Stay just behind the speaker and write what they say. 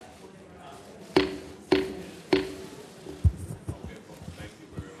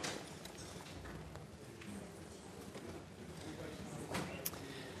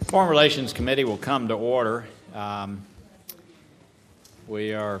Foreign Relations Committee will come to order.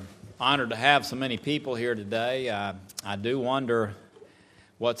 We are honored to have so many people here today. I do wonder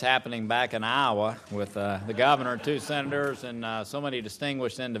what's happening back in Iowa with the governor, two senators, and so many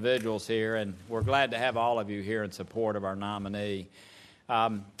distinguished individuals here, and we're glad to have all of you here in support of our nominee.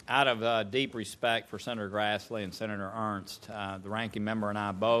 Out of deep respect for Senator Grassley and Senator Ernst, the ranking member and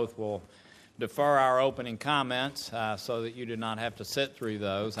I both will defer our opening comments so that you do not have to sit through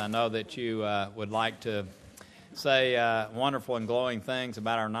those. I know that you would like to say wonderful and glowing things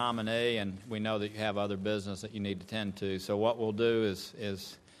about our nominee, and we know that you have other business that you need to tend to. So what we'll do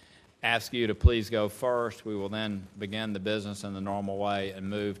is ask you to please go first. We will then begin the business in the normal way and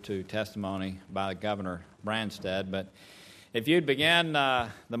move to testimony by Governor Branstad. But if you'd begin, the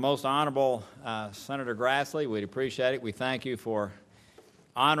most honorable Senator Grassley, we'd appreciate it. We thank you for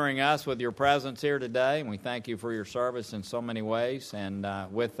honoring us with your presence here today, and we thank you for your service in so many ways. And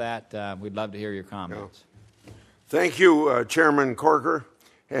with that, we'd love to hear your comments. Thank you, Chairman Corker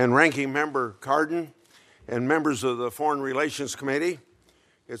and Ranking Member Cardin and members of the Foreign Relations Committee.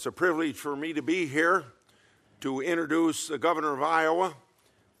 It's a privilege for me to be here to introduce the Governor of Iowa,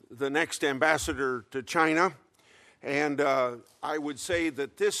 the next ambassador to China. And I would say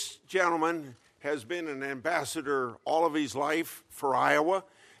that this gentleman has been an ambassador all of his life for Iowa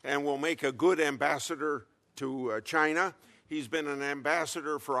and will make a good ambassador to China. He's been an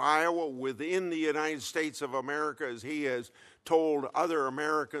ambassador for Iowa within the United States of America as he has told other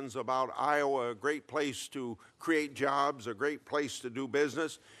Americans about Iowa, a great place to create jobs, a great place to do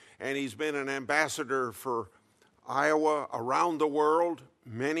business. And he's been an ambassador for Iowa around the world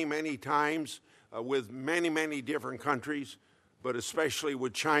many, many times with many, many different countries, but especially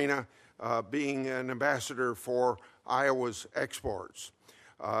with China. Being an ambassador for Iowa's exports.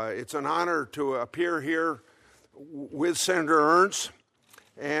 It's an honor to appear here with Senator Ernst,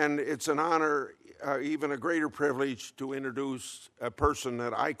 and it's an honor, even a greater privilege, to introduce a person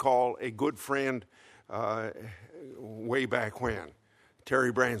that I call a good friend way back when,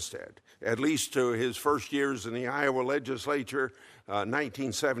 Terry Branstad, at least to his first years in the Iowa legislature,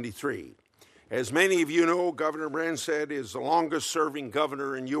 1973. As many of you know, Governor Branstad is the longest-serving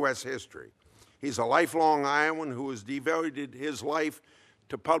governor in U.S. history. He's a lifelong Iowan who has devoted his life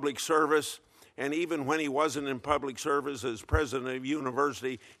to public service, and even when he wasn't in public service as president of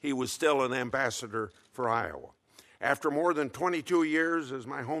university, he was still an ambassador for Iowa. After more than 22 years as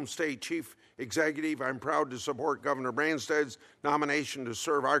my home state chief executive, I'm proud to support Governor Branstad's nomination to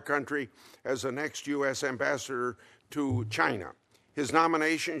serve our country as the next U.S. ambassador to China. His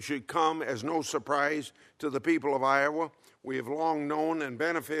nomination should come as no surprise to the people of Iowa. We have long known and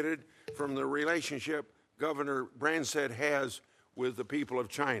benefited from the relationship Governor Branstad has with the people of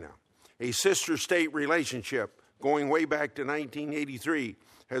China. A sister state relationship going way back to 1983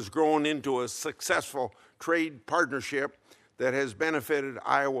 has grown into a successful trade partnership that has benefited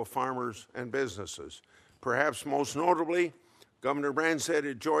Iowa farmers and businesses. Perhaps most notably, Governor Branstad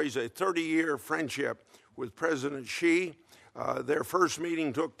enjoys a 30-year friendship with President Xi. Their first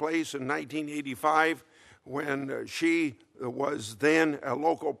meeting took place in 1985 when Xi was then a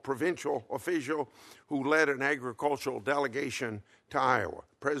local provincial official who led an agricultural delegation to Iowa.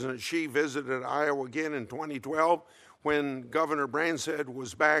 President Xi visited Iowa again in 2012 when Governor Branstad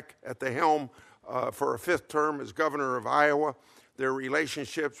was back at the helm for a fifth term as governor of Iowa. Their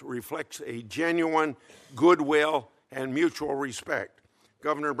relationships reflects a genuine goodwill and mutual respect.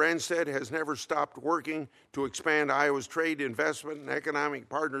 Governor Branstad has never stopped working to expand Iowa's trade, investment, and economic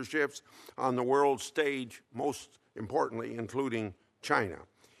partnerships on the world stage, most importantly, including China.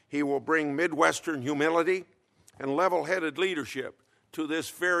 He will bring Midwestern humility and level-headed leadership to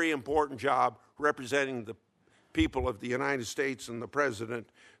this very important job representing the people of the United States and the president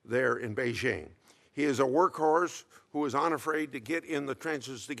there in Beijing. He is a workhorse who is unafraid to get in the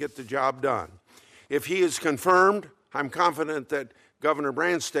trenches to get the job done. If he is confirmed, I'm confident that Governor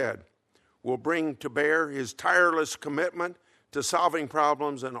Branstad will bring to bear his tireless commitment to solving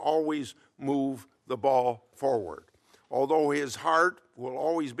problems and always move the ball forward. Although his heart will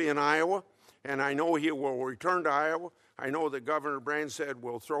always be in Iowa, and I know he will return to Iowa, I know that Governor Branstad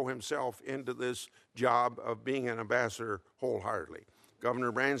will throw himself into this job of being an ambassador wholeheartedly.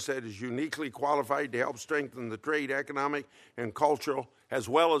 Governor Branstad is uniquely qualified to help strengthen the trade, economic, and cultural, as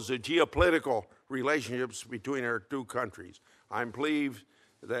well as the geopolitical relationships between our two countries. I'm pleased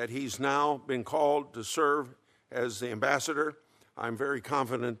that he's now been called to serve as the ambassador. I'm very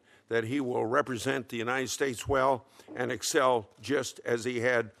confident that he will represent the United States well and excel just as he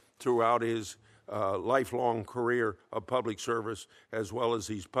had throughout his lifelong career of public service, as well as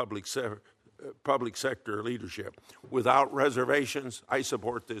his public public sector leadership. Without reservations, I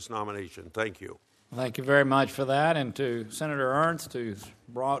support this nomination. Thank you. Thank you very much for that. And to Senator Ernst, who's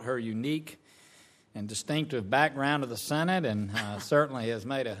brought her unique and distinctive background to the Senate and certainly has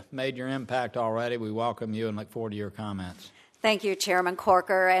made a major impact already, we welcome you and look forward to your comments. Thank you, Chairman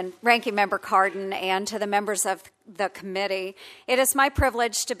Corker and Ranking Member Cardin, and to the members of the committee. It is my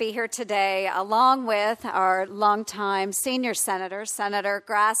privilege to be here today, along with our longtime senior senator, Senator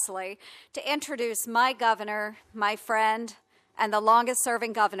Grassley, to introduce my governor, my friend, and the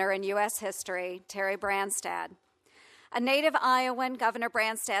longest-serving governor in U.S. history, Terry Branstad. A native Iowan, Governor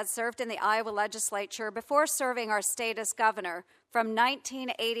Branstad served in the Iowa legislature before serving our state as governor from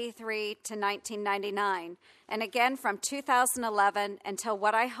 1983 to 1999, and again from 2011 until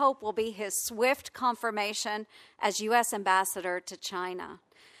what I hope will be his swift confirmation as U.S. Ambassador to China.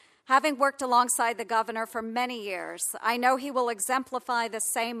 Having worked alongside the governor for many years, I know he will exemplify the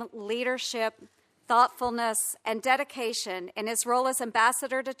same leadership, thoughtfulness, and dedication in his role as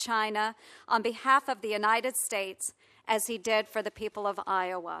ambassador to China on behalf of the United States as he did for the people of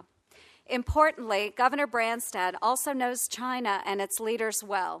Iowa. Importantly, Governor Branstad also knows China and its leaders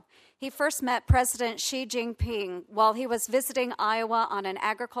well. He first met President Xi Jinping while he was visiting Iowa on an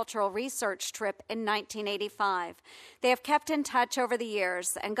agricultural research trip in 1985. They have kept in touch over the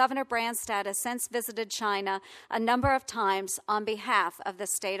years, and Governor Branstad has since visited China a number of times on behalf of the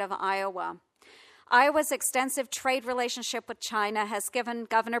state of Iowa. Iowa's extensive trade relationship with China has given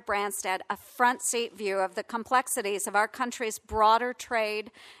Governor Branstad a front-seat view of the complexities of our country's broader trade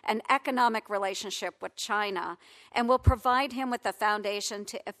and economic relationship with China, and will provide him with the foundation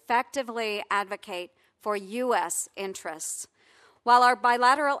to effectively advocate for U.S. interests. While our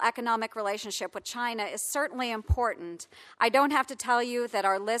bilateral economic relationship with China is certainly important, I don't have to tell you that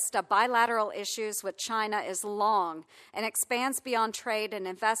our list of bilateral issues with China is long and expands beyond trade and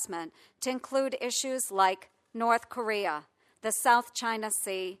investment to include issues like North Korea, the South China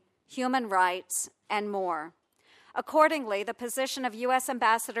Sea, human rights, and more. Accordingly, the position of U.S.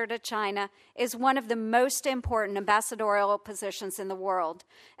 Ambassador to China is one of the most important ambassadorial positions in the world,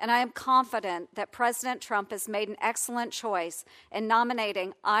 and I am confident that President Trump has made an excellent choice in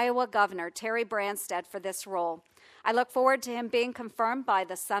nominating Iowa Governor Terry Branstad for this role. I look forward to him being confirmed by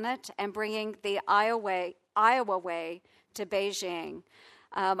the Senate and bringing the Iowa way to Beijing.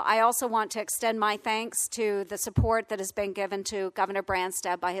 I also want to extend my thanks to the support that has been given to Governor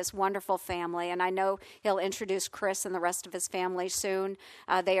Branstad by his wonderful family, and I know he'll introduce Chris and the rest of his family soon.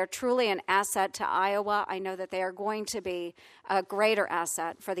 They are truly an asset to Iowa. I know that they are going to be a greater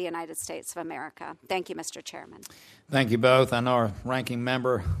asset for the United States of America. Thank you, Mr. Chairman. Thank you both. I know our ranking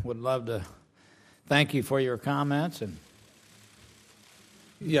member would love to thank you for your comments.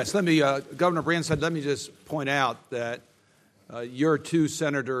 Yes, Governor Branstad, let me just point out that your two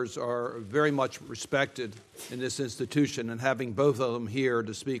senators are very much respected in this institution, and having both of them here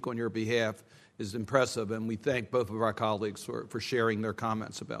to speak on your behalf is impressive, and we thank both of our colleagues for sharing their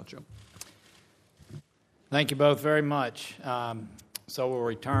comments about you. Thank you both very much. So we'll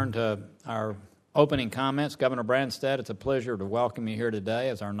return to our opening comments. Governor Branstad, it's a pleasure to welcome you here today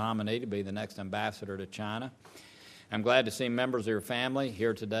as our nominee to be the next ambassador to China. I'm glad to see members of your family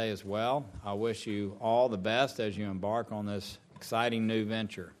here today as well. I wish you all the best as you embark on this exciting new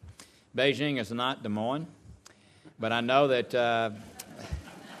venture. Beijing is not Des Moines, but I know that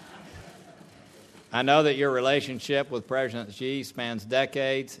your relationship with President Xi spans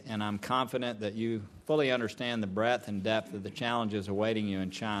decades, and I'm confident that you fully understand the breadth and depth of the challenges awaiting you in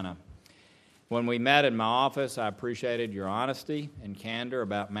China. When we met in my office, I appreciated your honesty and candor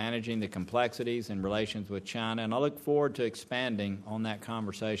about managing the complexities in relations with China, and I look forward to expanding on that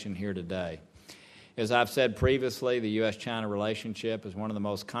conversation here today. As I've said previously, the U.S.-China relationship is one of the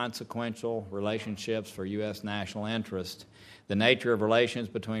most consequential relationships for U.S. national interest. The nature of relations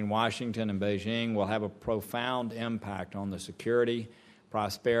between Washington and Beijing will have a profound impact on the security,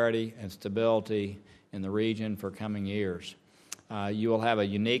 prosperity, and stability in the region for coming years. You will have a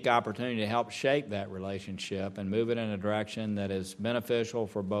unique opportunity to help shape that relationship and move it in a direction that is beneficial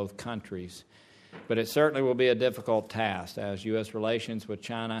for both countries. But it certainly will be a difficult task, as U.S. relations with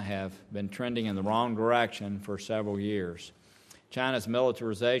China have been trending in the wrong direction for several years. China's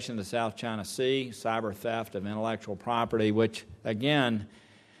militarization of the South China Sea, cyber theft of intellectual property, which, again,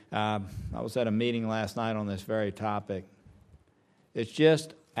 I was at a meeting last night on this very topic. It's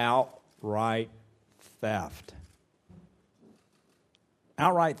just outright theft.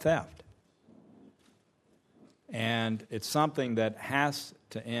 Outright theft. And it's something that has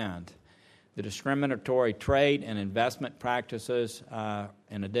to end. The discriminatory trade and investment practices,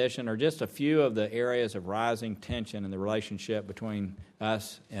 in addition, are just a few of the areas of rising tension in the relationship between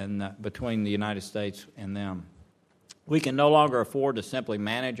us and between the United States and them. We can no longer afford to simply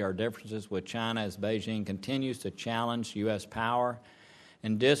manage our differences with China as Beijing continues to challenge U.S. power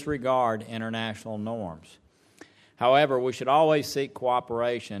and disregard international norms. However, we should always seek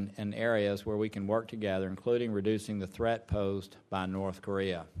cooperation in areas where we can work together, including reducing the threat posed by North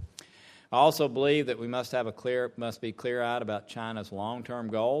Korea. I also believe that we must be clear-eyed about China's long-term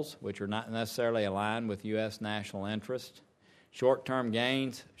goals, which are not necessarily aligned with U.S. national interest. Short-term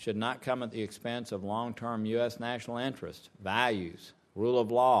gains should not come at the expense of long-term U.S. national interest, values, rule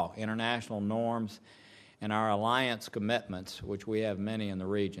of law, international norms, and our alliance commitments, which we have many in the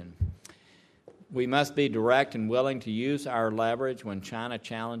region. We must be direct and willing to use our leverage when China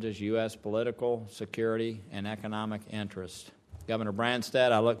challenges U.S. political, security, and economic interests. Governor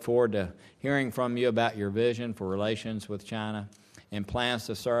Branstad, I look forward to hearing from you about your vision for relations with China and plans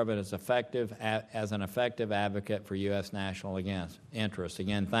to serve as an effective advocate for U.S. national interests.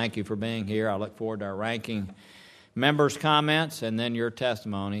 Again, thank you for being here. I look forward to our ranking members' comments and then your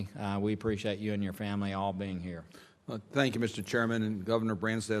testimony. We appreciate you and your family all being here. Thank you, Mr. Chairman, and Governor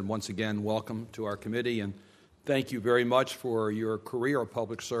Branstad, once again, welcome to our committee, and thank you very much for your career of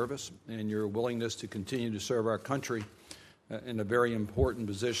public service and your willingness to continue to serve our country in a very important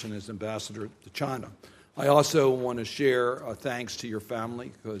position as ambassador to China. I also want to share thanks to your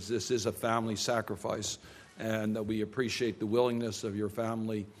family, because this is a family sacrifice, and we appreciate the willingness of your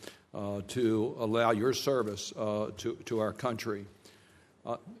family to allow your service to our country.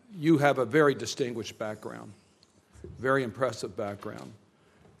 You have a very distinguished background, very impressive background.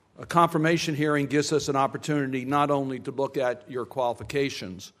 A confirmation hearing gives us an opportunity not only to look at your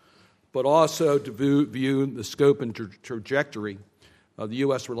qualifications, but also to view the scope and trajectory of the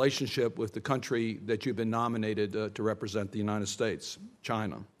U.S. relationship with the country that you've been nominated to represent the United States,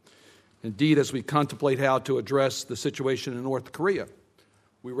 China. Indeed, as we contemplate how to address the situation in North Korea,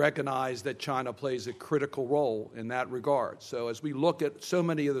 we recognize that China plays a critical role in that regard. So as we look at so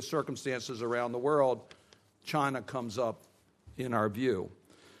many of the circumstances around the world, China comes up in our view.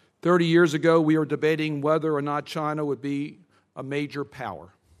 30 years ago, we were debating whether or not China would be a major power.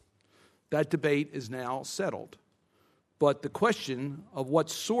 That debate is now settled. But the question of what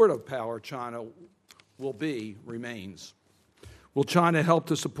sort of power China will be remains. Will China help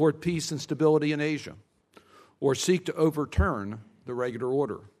to support peace and stability in Asia, or seek to overturn the regular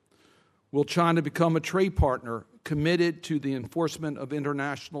order? Will China become a trade partner committed to the enforcement of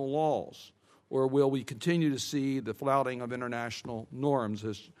international laws, or will we continue to see the flouting of international norms,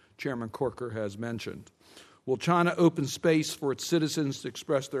 as Chairman Corker has mentioned? Will China open space for its citizens to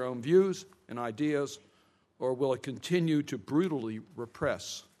express their own views and ideas, or will it continue to brutally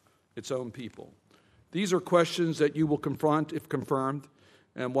repress its own people? These are questions that you will confront if confirmed,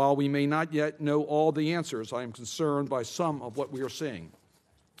 and while we may not yet know all the answers, I am concerned by some of what we are seeing.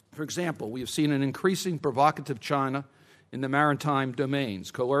 For example, we have seen an increasing provocative China in the maritime domains,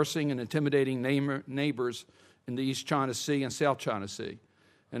 coercing and intimidating neighbors in the East China Sea and South China Sea,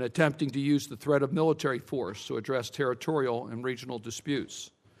 and attempting to use the threat of military force to address territorial and regional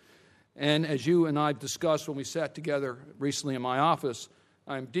disputes. And as you and I have discussed when we sat together recently in my office,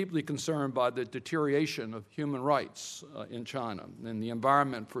 I'm deeply concerned by the deterioration of human rights in China and the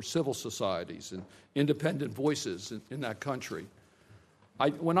environment for civil societies and independent voices in that country.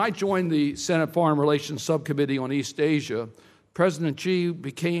 When I joined the Senate Foreign Relations Subcommittee on East Asia, President Xi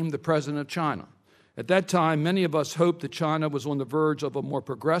became the president of China. At that time, many of us hoped that China was on the verge of a more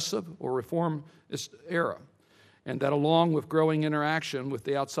progressive or reformist era, and that along with growing interaction with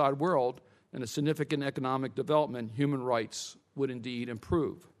the outside world and a significant economic development, human rights would indeed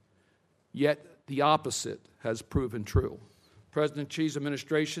improve. Yet the opposite has proven true. President Xi's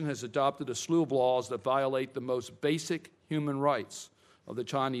administration has adopted a slew of laws that violate the most basic human rights of the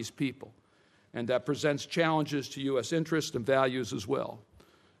Chinese people, and that presents challenges to U.S. interests and values as well.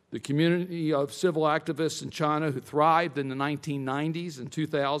 The community of civil activists in China who thrived in the 1990s and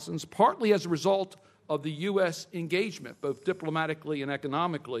 2000s, partly as a result of the U.S. engagement, both diplomatically and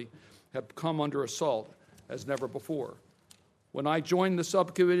economically, have come under assault as never before. When I joined the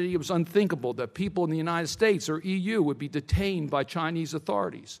subcommittee, it was unthinkable that people in the United States or EU would be detained by Chinese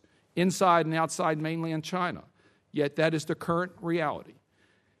authorities inside and outside mainland China. Yet that is the current reality.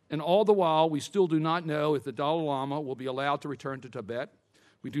 And all the while, we still do not know if the Dalai Lama will be allowed to return to Tibet.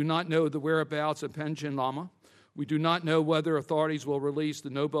 We do not know the whereabouts of Panchen Lama. We do not know whether authorities will release the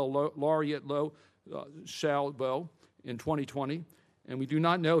Nobel laureate Liu Xiaobo in 2020. And we do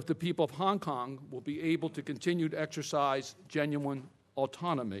not know if the people of Hong Kong will be able to continue to exercise genuine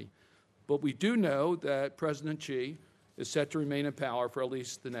autonomy But we do know that President Xi is set to remain in power for at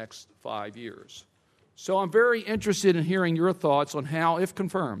least the next 5 years. So I'm very interested in hearing your thoughts on how, if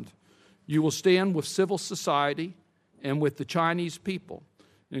confirmed, you will stand with civil society and with the Chinese people,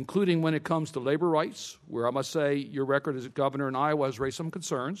 including when it comes to labor rights, where I must say your record as a governor in Iowa has raised some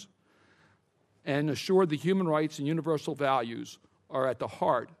concerns, and assure the human rights and universal values are at the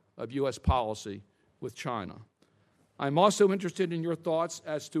heart of U.S. policy with China. I'm also interested in your thoughts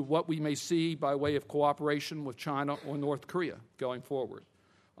as to what we may see by way of cooperation with China or North Korea going forward.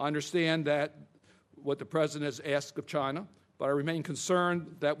 I understand that what the President has asked of China, but I remain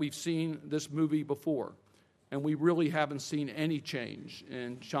concerned that we've seen this movie before, and we really haven't seen any change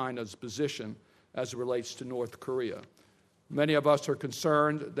in China's position as it relates to North Korea. Many of us are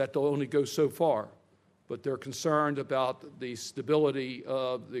concerned that they'll only go so far, but they're concerned about the stability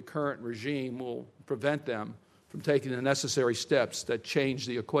of the current regime will prevent them from taking the necessary steps that change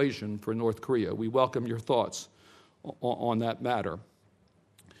the equation for North Korea. We welcome your thoughts on that matter.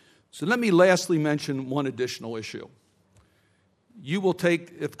 So let me lastly mention one additional issue. You will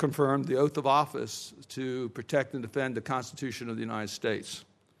take, if confirmed, the oath of office to protect and defend the Constitution of the United States.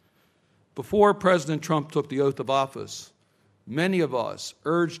 Before President Trump took the oath of office, many of us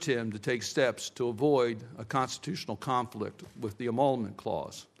urged him to take steps to avoid a constitutional conflict with the Emolument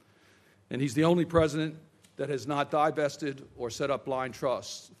Clause. And he's the only president that has not divested or set up blind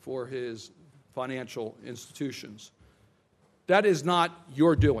trusts for his financial institutions. That is not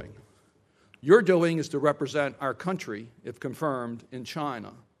your doing. Your doing is to represent our country, if confirmed, in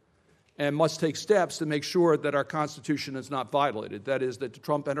China, and must take steps to make sure that our Constitution is not violated. That is, that the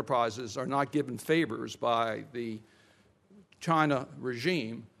Trump enterprises are not given favors by the China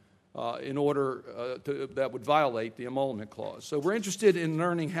regime in order that would violate the Emolument Clause. So we're interested in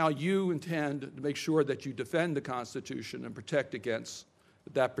learning how you intend to make sure that you defend the Constitution and protect against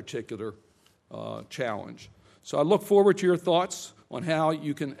that particular challenge. So I look forward to your thoughts on how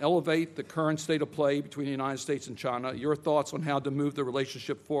you can elevate the current state of play between the United States and China, your thoughts on how to move the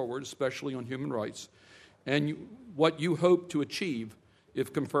relationship forward, especially on human rights, and what you hope to achieve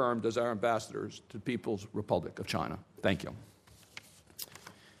if confirmed as our ambassadors to the People's Republic of China. Thank you.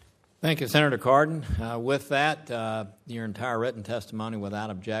 Thank you, Senator Cardin. With that, your entire written testimony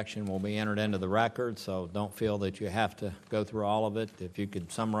without objection will be entered into the record, so don't feel that you have to go through all of it. If you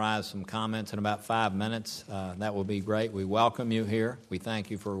could summarize some comments in about 5 minutes, that would be great. We welcome you here. We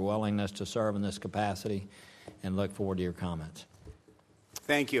thank you for your willingness to serve in this capacity and look forward to your comments.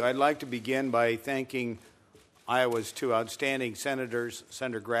 Thank you. I'd like to begin by thanking Iowa's two outstanding senators,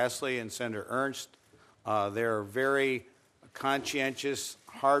 Senator Grassley and Senator Ernst. They're very conscientious,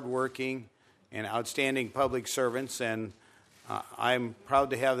 hardworking, and outstanding public servants, and I'm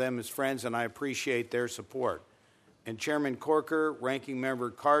proud to have them as friends, and I appreciate their support. And Chairman Corker, Ranking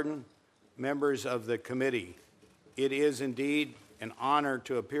Member Cardin, members of the committee, it is indeed an honor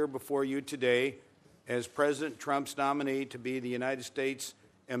to appear before you today as President Trump's nominee to be the United States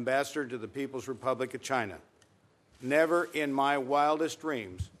Ambassador to the People's Republic of China. Never in my wildest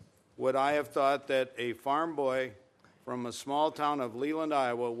dreams would I have thought that a farm boy from a small town of Leland,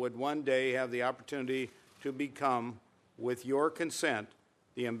 Iowa, would one day have the opportunity to become, with your consent,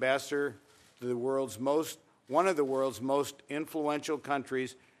 the ambassador to one of the world's most influential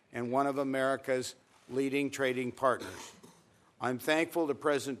countries and one of America's leading trading partners. I'm thankful to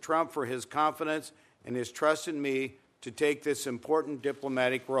President Trump for his confidence and his trust in me to take this important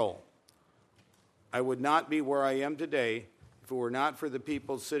diplomatic role. I would not be where I am today if it were not for the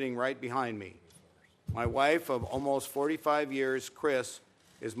people sitting right behind me. My wife of almost 45 years, Chris,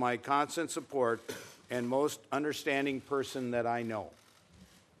 is my constant support and most understanding person that I know.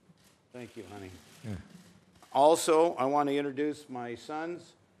 Thank you, honey. Yeah. Also, I want to introduce my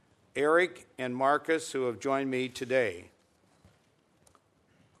sons, Eric and Marcus, who have joined me today.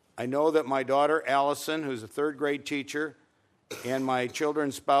 I know that my daughter, Allison, who's a third-grade teacher, and my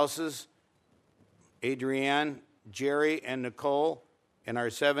children's spouses, Adrienne, Jerry, and Nicole, and our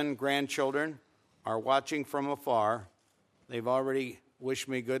 7 grandchildren, are watching from afar. They've already wished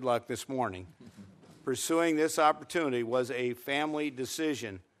me good luck this morning. Pursuing this opportunity was a family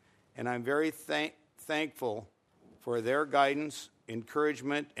decision, and I'm very thankful for their guidance,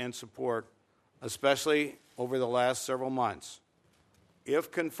 encouragement, and support, especially over the last several months.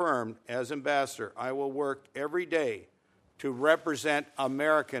 If confirmed as ambassador, I will work every day to represent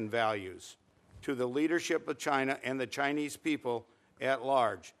American values to the leadership of China and the Chinese people at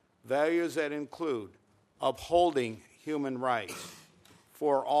large. Values that include upholding human rights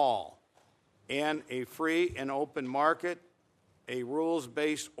for all and a free and open market, a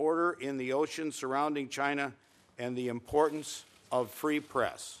rules-based order in the ocean surrounding China, and the importance of free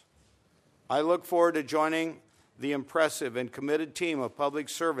press. I look forward to joining the impressive and committed team of public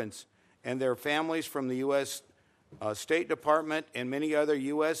servants and their families from the U.S. State Department and many other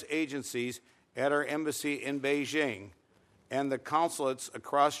U.S. agencies at our embassy in Beijing and the consulates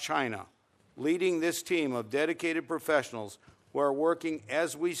across China. Leading this team of dedicated professionals who are working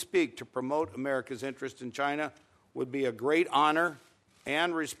as we speak to promote America's interest in China would be a great honor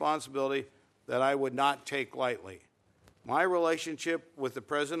and responsibility that I would not take lightly. My relationship with the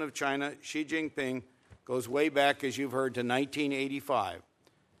President of China, Xi Jinping, goes way back, as you've heard, to 1985.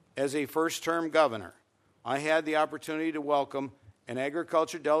 As a first-term governor, I had the opportunity to welcome an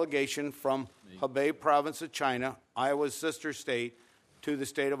agriculture delegation from Hebei province of China, Iowa's sister state, to the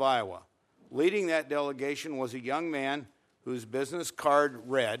state of Iowa. Leading that delegation was a young man whose business card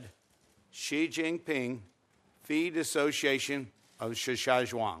read, Xi Jinping, Feed Association of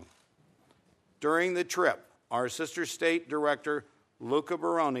Shijiazhuang. During the trip, our sister state director, Luca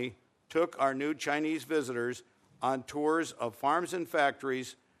Baroni, took our new Chinese visitors on tours of farms and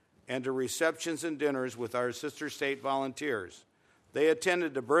factories and to receptions and dinners with our sister state volunteers. They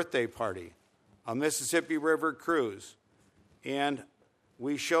attended a birthday party, a Mississippi River cruise, and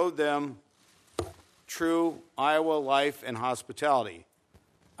we showed them true Iowa life and hospitality.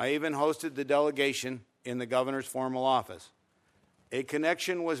 I even hosted the delegation in the governor's formal office. A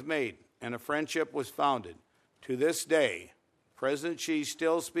connection was made and a friendship was founded. To this day, President Xi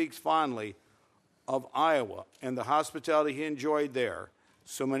still speaks fondly of Iowa and the hospitality he enjoyed there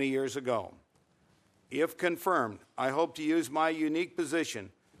so many years ago. If confirmed, I hope to use my unique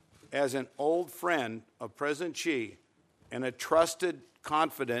position as an old friend of President Xi and a trusted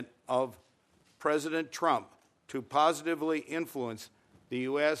confidant of President Trump to positively influence the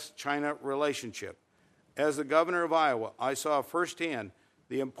U.S.-China relationship. As the governor of Iowa, I saw firsthand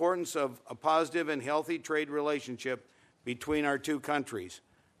the importance of a positive and healthy trade relationship between our two countries.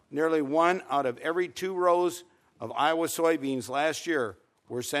 Nearly 1 out of every 2 rows of Iowa soybeans last year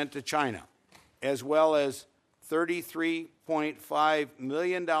were sent to China, as well as $33.5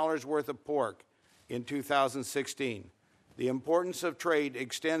 million worth of pork in 2016. The importance of trade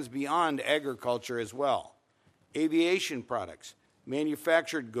extends beyond agriculture as well. Aviation products,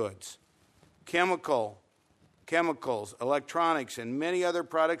 manufactured goods, chemicals, electronics, and many other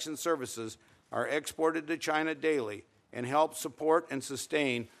products and services are exported to China daily and help support and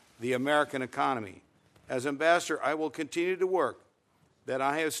sustain the American economy. As ambassador, I will continue to work that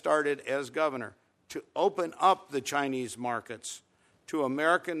I have started as governor to open up the Chinese markets to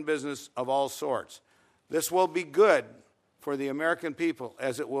American business of all sorts. This will be good for the American people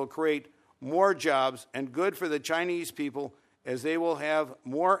as it will create more jobs, and good for the Chinese people as they will have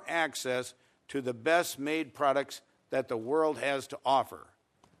more access to the best made products that the world has to offer.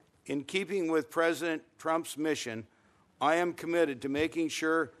 In keeping with President Trump's mission, I am committed to making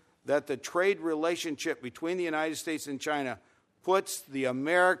sure that the trade relationship between the United States and China puts the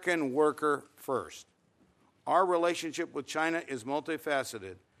American worker first. Our relationship with China is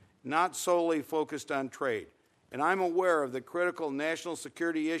multifaceted, not solely focused on trade, and I'm aware of the critical national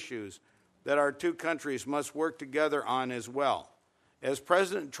security issues that our two countries must work together on as well. As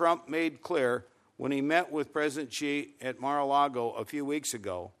President Trump made clear when he met with President Xi at Mar-a-Lago a few weeks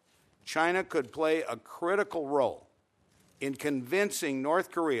ago, China could play a critical role in convincing North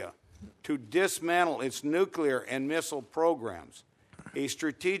Korea to dismantle its nuclear and missile programs, a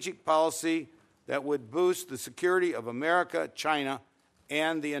strategic policy that would boost the security of America, China,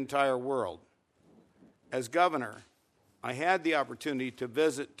 and the entire world. As governor, I had the opportunity to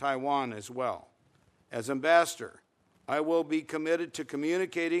visit Taiwan as well. As ambassador, I will be committed to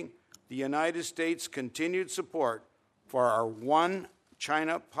communicating the United States' continued support for our One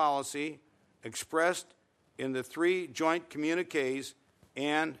China policy expressed in the 3 joint communiques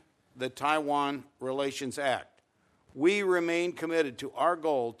and the Taiwan Relations Act. We remain committed to our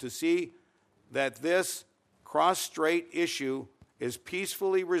goal to see that this cross-strait issue is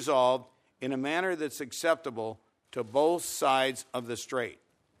peacefully resolved in a manner that's acceptable to both sides of the strait.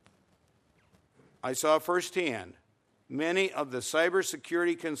 I saw firsthand many of the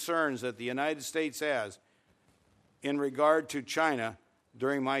cybersecurity concerns that the United States has in regard to China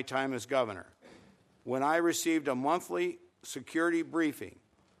during my time as governor. When I received a monthly security briefing,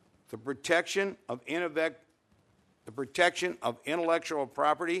 the protection of intellectual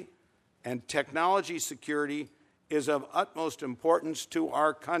property and technology security is of utmost importance to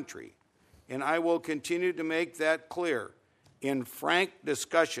our country, and I will continue to make that clear in frank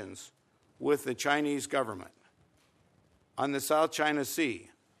discussions with the Chinese government. On the South China Sea,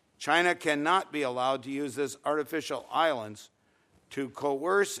 China cannot be allowed to use these artificial islands to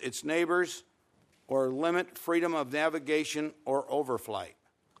coerce its neighbors or limit freedom of navigation or overflight.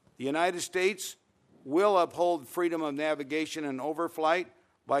 The United States will uphold freedom of navigation and overflight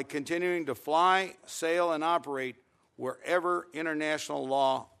by continuing to fly, sail, and operate wherever international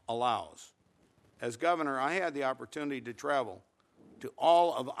law allows. As governor, I had the opportunity to travel to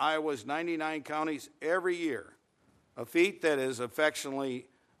all of Iowa's 99 counties every year, a feat that is affectionately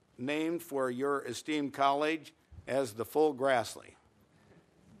named for your esteemed colleague as the full Grassley.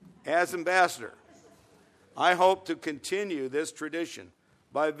 As ambassador, I hope to continue this tradition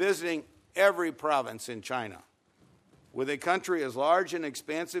by visiting every province in China. With a country as large and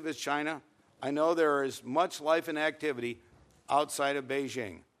expansive as China, I know there is much life and activity outside of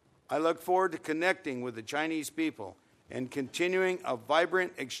Beijing. I look forward to connecting with the Chinese people and continuing a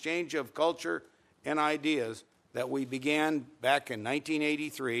vibrant exchange of culture and ideas that we began back in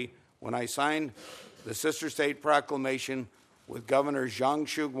 1983 when I signed the Sister State Proclamation with Governor Zhang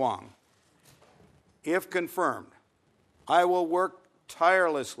Shuguang. If confirmed, I will work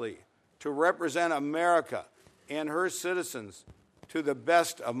tirelessly to represent America and her citizens to the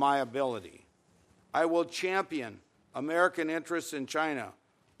best of my ability. I will champion American interests in China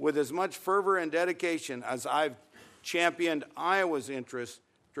with as much fervor and dedication as I've championed Iowa's interests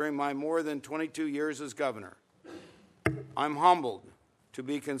during my more than 22 years as governor. I'm humbled to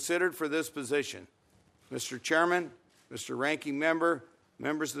be considered for this position. Mr. Chairman, Mr. Ranking Member,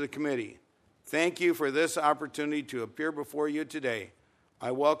 members of the committee, thank you for this opportunity to appear before you today. I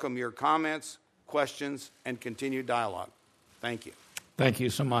welcome your comments, questions, and continued dialogue. Thank you. Thank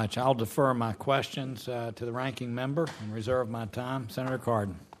you so much. I'll defer my questions to the ranking member and reserve my time. Senator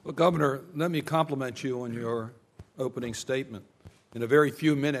Cardin. Well, Governor, let me compliment you on your opening statement. In a very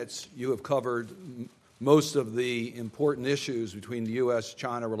few minutes, you have covered most of the important issues between the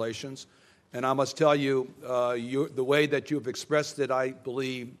U.S.-China relations. And I must tell you, the way that you have expressed it, I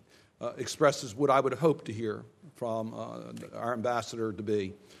believe, expresses what I would hope to hear from our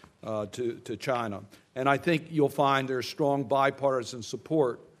ambassador-to-be to China. And I think you'll find there's strong bipartisan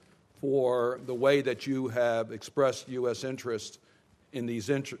support for the way that you have expressed U.S. interest in these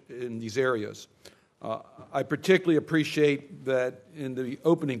areas. I particularly appreciate that in the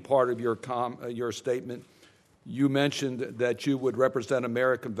opening part of your statement, you mentioned that you would represent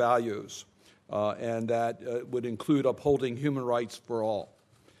American values and that would include upholding human rights for all.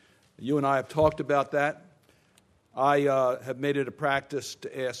 You and I have talked about that. I have made it a practice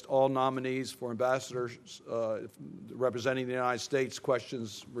to ask all nominees for ambassadors representing the United States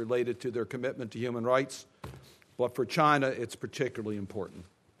questions related to their commitment to human rights. But for China, it's particularly important.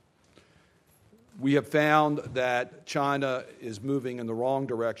 We have found that China is moving in the wrong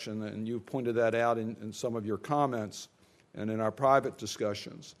direction, and you've pointed that out in some of your comments and in our private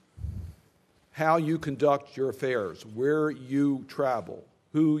discussions. How you conduct your affairs, where you travel,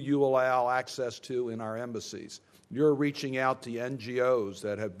 who you allow access to in our embassies. You're reaching out to NGOs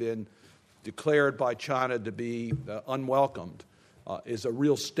that have been declared by China to be unwelcomed, is a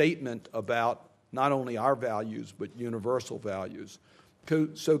real statement about not only our values, but universal values.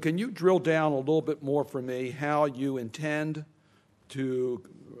 So can you drill down a little bit more for me how you intend to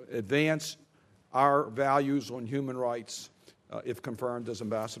advance our values on human rights if confirmed as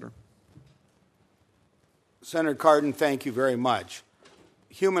ambassador? Senator Cardin, thank you very much.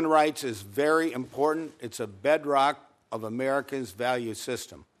 Human rights is very important. It's a bedrock of America's value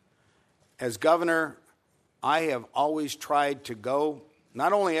system. As governor, I have always tried to go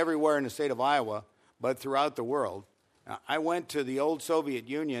not only everywhere in the state of Iowa, but throughout the world. I went to the old Soviet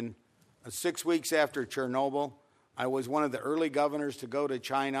Union 6 weeks after Chernobyl. I was one of the early governors to go to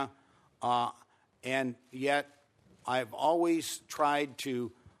China, and yet I've always tried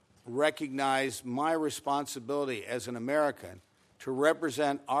to recognize my responsibility as an American to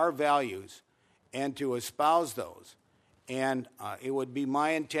represent our values and to espouse those. And it would be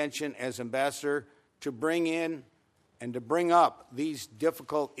my intention as ambassador to bring in and to bring up these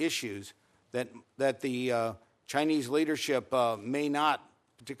difficult issues that the Chinese leadership may not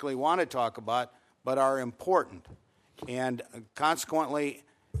particularly want to talk about, but are important. And consequently,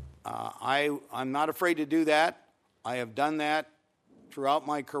 I'm not afraid to do that. I have done that throughout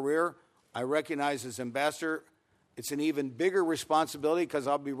my career. I recognize as ambassador, it's an even bigger responsibility because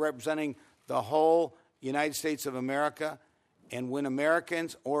I'll be representing the whole United States of America. And when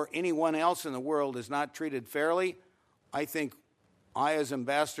Americans or anyone else in the world is not treated fairly, I think I, as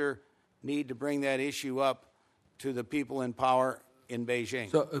ambassador, need to bring that issue up to the people in power in Beijing.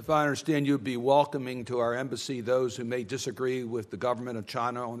 So if I understand, you'd be welcoming to our embassy those who may disagree with the government of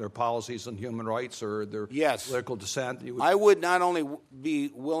China on their policies on human rights or their political dissent? I would not only be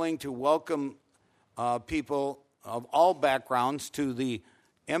willing to welcome people of all backgrounds to the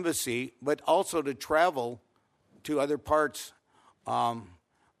embassy, but also to travel to other parts of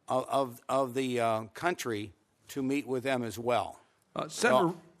of the country to meet with them as well. Senator,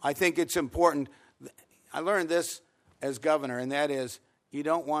 So I think it's important. I learned this as governor, and that is you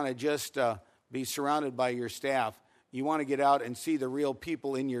don't want to just be surrounded by your staff. You want to get out and see the real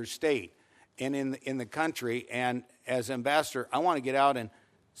people in your state and in the country. And as ambassador, I want to get out and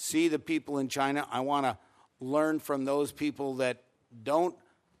see the people in China. I want to learn from those people that don't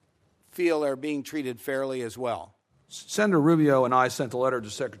feel they're being treated fairly as well. Senator Rubio and I sent a letter to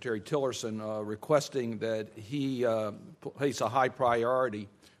Secretary Tillerson requesting that he place a high priority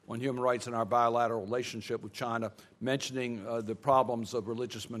on human rights in our bilateral relationship with China, mentioning the problems of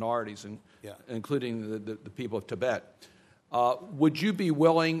religious minorities, including the people of Tibet. Would you be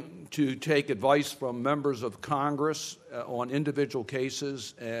willing to take advice from members of Congress on individual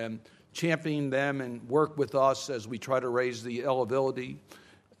cases and champion them and work with us as we try to raise the elevability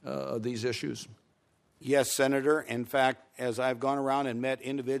of these issues? Yes, Senator. In fact, as I've gone around and met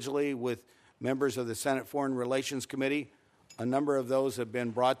individually with members of the Senate Foreign Relations Committee, a number of those have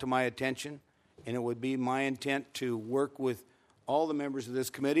been brought to my attention, and it would be my intent to work with all the members of this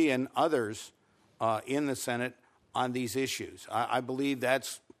committee and others in the Senate on these issues. I believe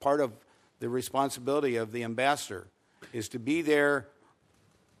that's part of the responsibility of the ambassador, is to be there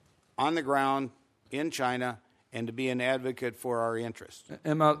on the ground in China and to be an advocate for our interests.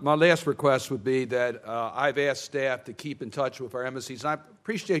 And my last request would be that I've asked staff to keep in touch with our embassies. And I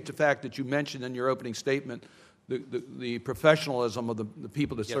appreciate the fact that you mentioned in your opening statement the professionalism of the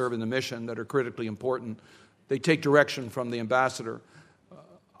people that serve in the mission that are critically important. They take direction from the ambassador.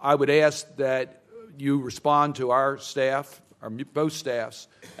 I would ask that you respond to our staff, both staffs,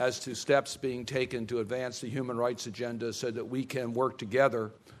 as to steps being taken to advance the human rights agenda so that we can work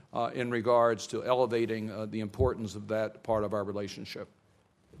together in regards to elevating the importance of that part of our relationship.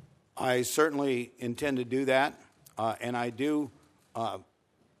 I certainly intend to do that, and I do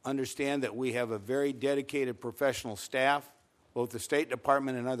understand that we have a very dedicated professional staff, both the State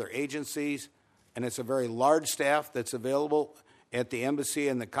Department and other agencies, and it's a very large staff that's available at the embassy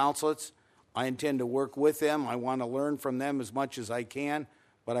and the consulates. I intend to work with them. I want to learn from them as much as I can,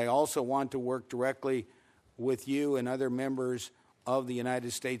 but I also want to work directly with you and other members of the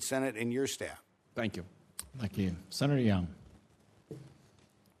United States Senate and your staff. Thank you. Thank you. Senator Young.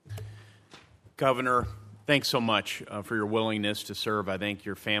 Governor, thanks so much for your willingness to serve. I thank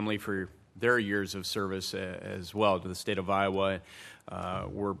your family for their years of service as well to the state of Iowa.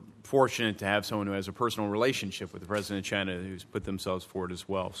 We're fortunate to have someone who has a personal relationship with the President of China who's put themselves forward as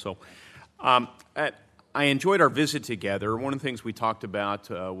well. So I enjoyed our visit together. One of the things we talked about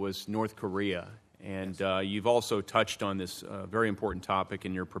was North Korea. And you've also touched on this very important topic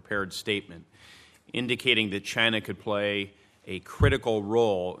in your prepared statement, indicating that China could play a critical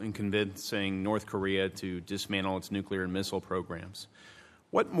role in convincing North Korea to dismantle its nuclear and missile programs.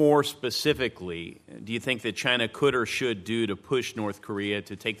 What more specifically do you think that China could or should do to push North Korea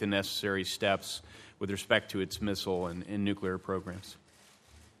to take the necessary steps with respect to its missile and nuclear programs?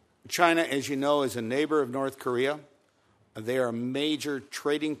 China, as you know, is a neighbor of North Korea. They are a major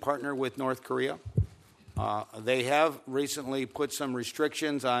trading partner with North Korea. They have recently put some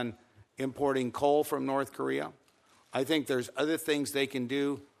restrictions on importing coal from North Korea. I think there's other things they can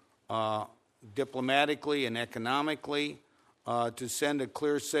do diplomatically and economically to send a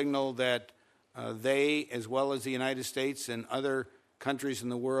clear signal that they, as well as the United States and other countries in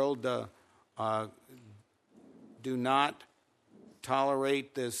the world, do not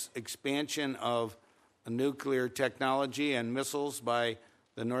tolerate this expansion of nuclear technology and missiles by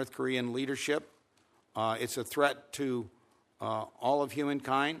the North Korean leadership. It's a threat to all of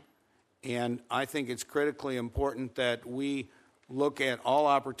humankind, and I think it's critically important that we look at all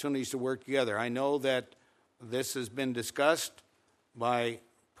opportunities to work together. I know that this has been discussed by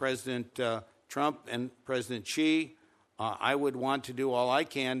President Trump and President Xi. I would want to do all I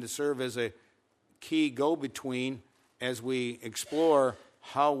can to serve as a key go-between as we explore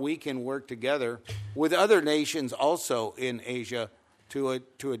how we can work together with other nations also in Asia to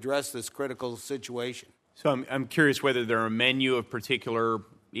address this critical situation. So I'm curious whether there are a menu of particular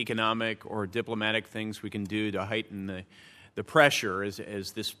economic or diplomatic things we can do to heighten the pressure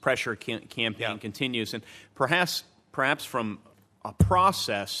as this pressure campaign continues. And perhaps from a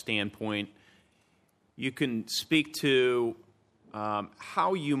process standpoint, you can speak to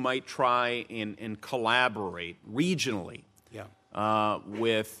how you might try and collaborate regionally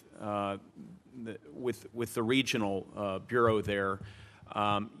with the regional bureau there.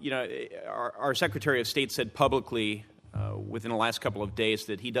 Our Secretary of State said publicly within the last couple of days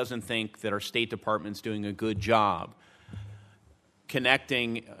that he doesn't think that our State Department's doing a good job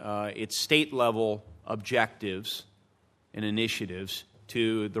connecting its state-level objectives and initiatives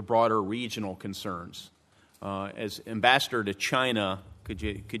to the broader regional concerns. As ambassador to China, could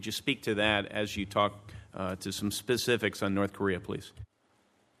you speak to that as you talk to some specifics on North Korea, please?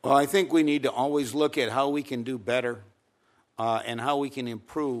 Well, I think we need to always look at how we can do better and how we can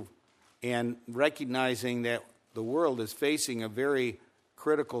improve, and recognizing that the world is facing a very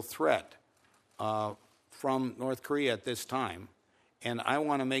critical threat from North Korea at this time. And I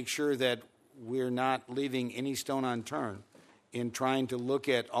want to make sure that we're not leaving any stone unturned in trying to look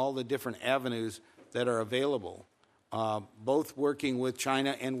at all the different avenues that are available, both working with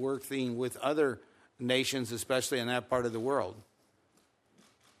China and working with other nations, especially in that part of the world.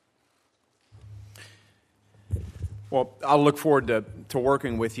 Well, I'll look forward to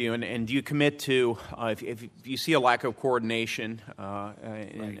working with you. And do you commit to, if you see a lack of coordination,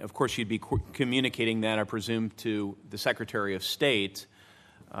 and of course you'd be communicating that, I presume, to the Secretary of State.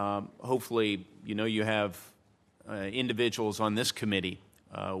 Hopefully, you have individuals on this committee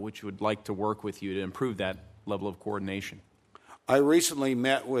which would like to work with you to improve that level of coordination. I recently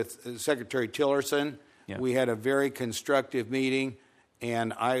met with Secretary Tillerson. Yeah. We had a very constructive meeting,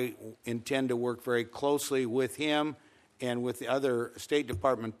 and I intend to work very closely with him and with the other State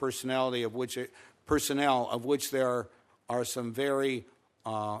Department personnel, of which there are some very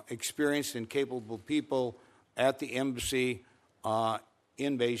experienced and capable people at the embassy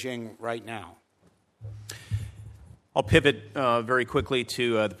in Beijing right now. I'll pivot very quickly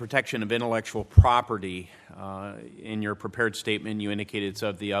to the protection of intellectual property. In your prepared statement, you indicated it's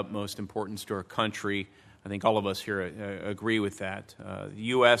of the utmost importance to our country. I think all of us here agree with that. The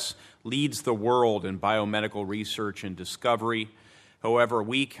U.S. leads the world in biomedical research and discovery. However,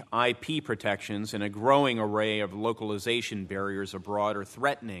 weak IP protections and a growing array of localization barriers abroad are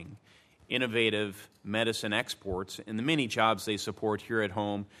threatening innovative medicine exports and the many jobs they support here at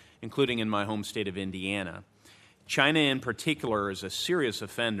home, including in my home state of Indiana. China, in particular, is a serious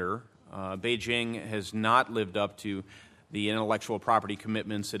offender. Beijing has not lived up to the intellectual property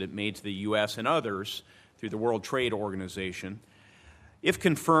commitments that it made to the U.S. and others through the World Trade Organization. If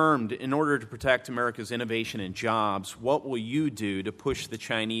confirmed, in order to protect America's innovation and jobs, what will you do to push the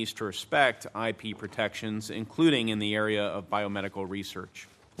Chinese to respect IP protections, including in the area of biomedical research?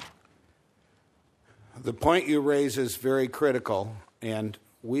 The point you raise is very critical, and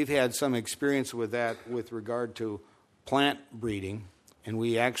we've had some experience with that with regard to plant breeding, and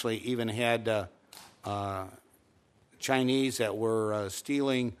we actually even had Chinese that were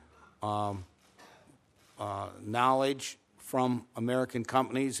stealing knowledge from American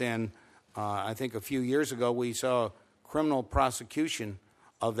companies, and I think a few years ago we saw criminal prosecution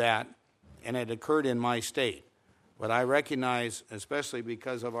of that, and it occurred in my state. But I recognize, especially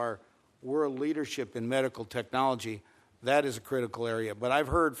because of our world leadership in medical technology, that is a critical area. But I've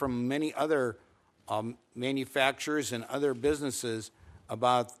heard from many other manufacturers and other businesses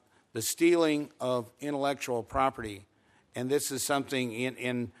about the stealing of intellectual property, and this is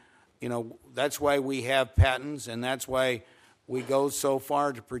something that's why we have patents, and that's why we go so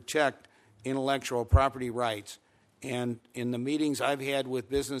far to protect intellectual property rights. And in the meetings I've had with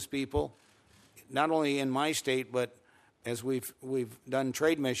business people, not only in my state, but as we've done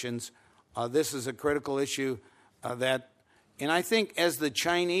trade missions, this is a critical issue and I think as the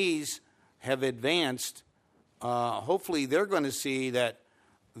Chinese have advanced, hopefully they're going to see that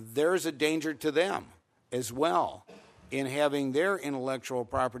there's a danger to them as well in having their intellectual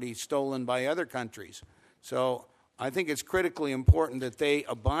property stolen by other countries. So I think it's critically important that they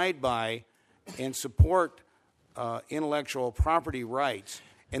abide by and support intellectual property rights,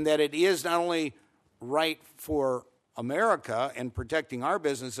 and that it is not only right for America and protecting our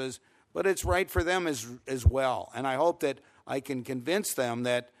businesses, but it's right for them as well. And I hope that I can convince them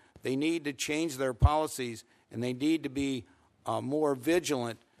that they need to change their policies and they need to be more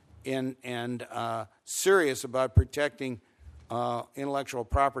vigilant and serious about protecting intellectual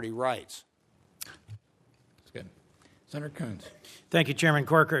property rights. That's good. Senator Coons. Thank you, Chairman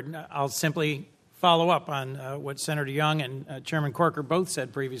Corker. I'll simply follow up on what Senator Young and Chairman Corker both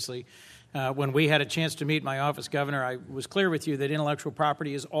said previously. When we had a chance to meet my office, Governor, I was clear with you that intellectual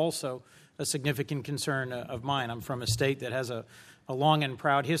property is also a significant concern of mine. I'm from a state that has a long and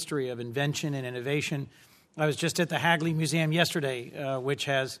proud history of invention and innovation. I was just at the Hagley Museum yesterday, which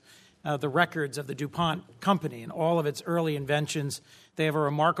has the records of the DuPont company and all of its early inventions. They have a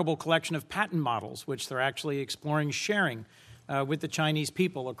remarkable collection of patent models, which they're actually exploring sharing with the Chinese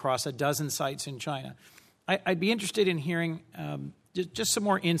people across a dozen sites in China. I'd be interested in hearing just some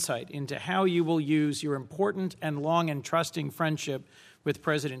more insight into how you will use your important and long and trusting friendship with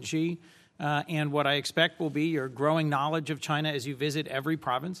President Xi and what I expect will be your growing knowledge of China as you visit every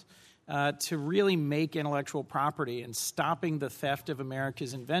province to really make intellectual property and stopping the theft of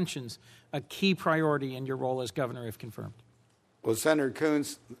America's inventions a key priority in your role as governor, if confirmed? Well, Senator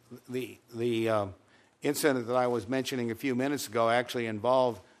Coons, the incident that I was mentioning a few minutes ago actually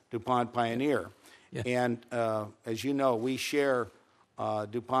involved DuPont Pioneer. Yeah. And as you know, we share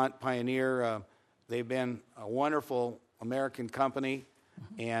DuPont Pioneer. They've been a wonderful American company,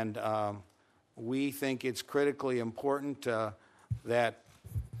 and we think it's critically important that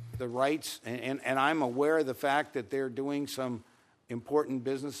the rights, and I'm aware of the fact that they're doing some important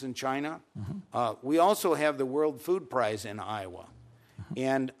business in China. We also have the World Food Prize in Iowa.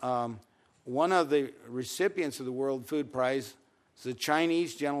 And one of the recipients of the World Food Prize is a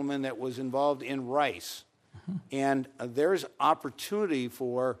Chinese gentleman that was involved in rice. And there's opportunity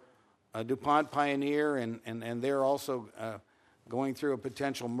for DuPont Pioneer, and they're also going through a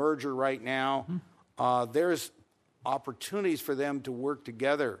potential merger right now. There's opportunities for them to work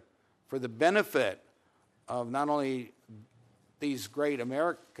together for the benefit of not only these great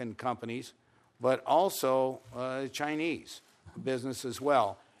American companies, but also Chinese business as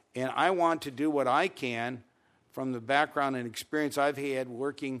well. And I want to do what I can from the background and experience I've had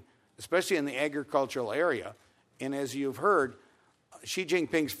working, especially in the agricultural area. And as you've heard, Xi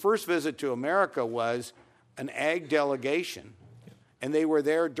Jinping's first visit to America was an ag delegation, and they were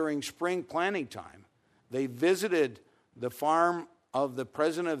there during spring planting time. They visited the farm of the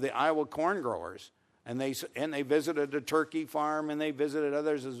president of the Iowa corn growers, and they visited a turkey farm, and they visited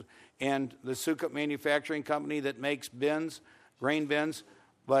others, and the Sukup Manufacturing Company that makes bins, grain bins.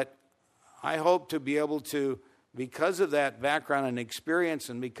 But I hope to be able to, because of that background and experience,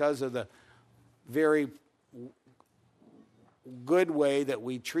 and because of the very good way that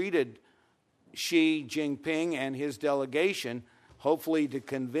we treated Xi Jinping and his delegation, hopefully to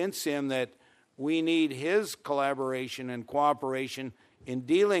convince him that we need his collaboration and cooperation in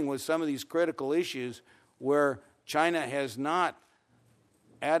dealing with some of these critical issues where China has not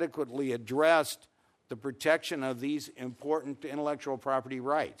adequately addressed the protection of these important intellectual property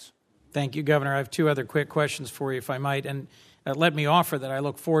rights. Thank you, Governor. I have two other quick questions for you, if I might. And let me offer that I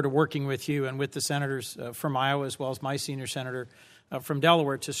look forward to working with you and with the senators from Iowa, as well as my senior senator from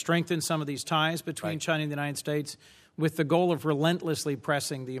Delaware, to strengthen some of these ties between China and the United States, with the goal of relentlessly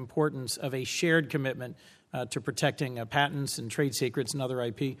pressing the importance of a shared commitment to protecting patents and trade secrets and other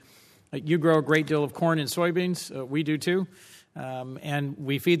IP. You grow a great deal of corn and soybeans. We do too. And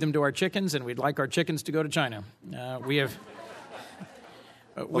we feed them to our chickens, and we'd like our chickens to go to China. We have...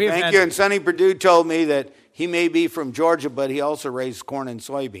 Thank you. And Sonny Perdue told me that he may be from Georgia, but he also raised corn and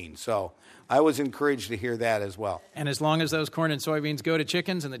soybeans. So I was encouraged to hear that as well. And as long as those corn and soybeans go to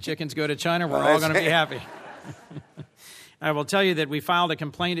chickens and the chickens go to China, we're all going to be happy. I will tell you that we filed a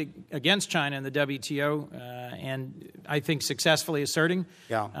complaint against China in the WTO, and I think successfully asserting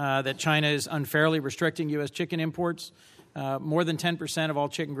that China is unfairly restricting U.S. chicken imports. More than 10% of all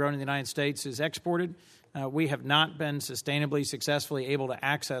chicken grown in the United States is exported. We have not been sustainably, successfully able to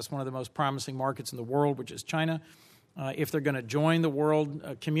access one of the most promising markets in the world, which is China. If they're going to join the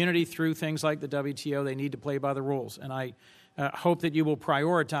world community through things like the WTO, they need to play by the rules. And I hope that you will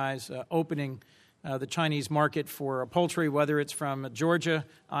prioritize opening the Chinese market for poultry, whether it's from Georgia,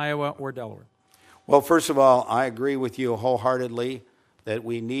 Iowa, or Delaware. Well, first of all, I agree with you wholeheartedly that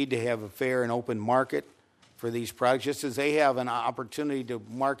we need to have a fair and open market for these products, just as they have an opportunity to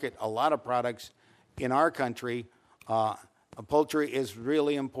market a lot of products in our country. Poultry is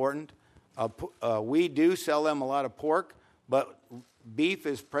really important. We do sell them a lot of pork, but beef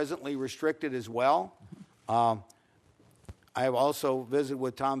is presently restricted as well. I have also visited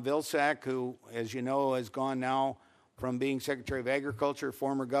with Tom Vilsack, who, as you know, has gone now from being Secretary of Agriculture,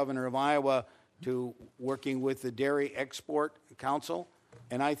 former governor of Iowa, to working with the Dairy Export Council.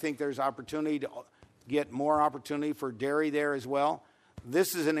 And I think there's opportunity to get more opportunity for dairy there as well.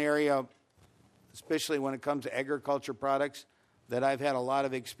 This is an area, especially when it comes to agriculture products, that I've had a lot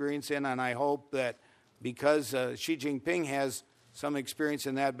of experience in, and I hope that because Xi Jinping has some experience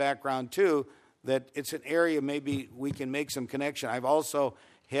in that background too, that it's an area maybe we can make some connection. I've also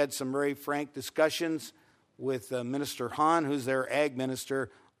had some very frank discussions with Minister Han, who's their ag minister,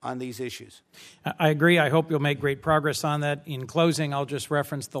 on these issues. I agree. I hope you'll make great progress on that. In closing, I'll just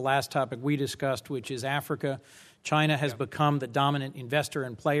reference the last topic we discussed, which is Africa. China has become the dominant investor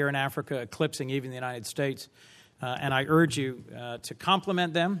and player in Africa, eclipsing even the United States. And I urge you to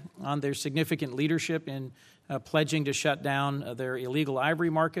compliment them on their significant leadership in pledging to shut down their illegal ivory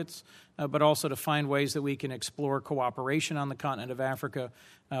markets, but also to find ways that we can explore cooperation on the continent of Africa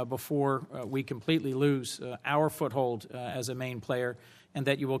before we completely lose our foothold as a main player, and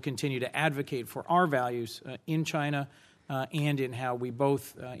that you will continue to advocate for our values in China and in how we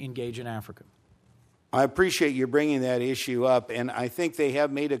both engage in Africa. I appreciate you bringing that issue up, and I think they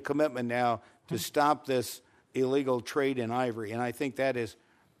have made a commitment now to stop this illegal trade in ivory, and I think that is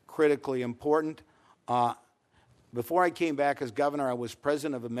critically important. Before I came back as governor, I was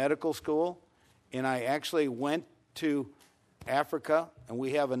president of a medical school, and I actually went to Africa, and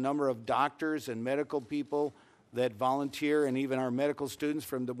we have a number of doctors and medical people that volunteer, and even our medical students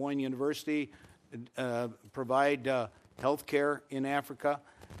from Des Moines University provide health care in Africa.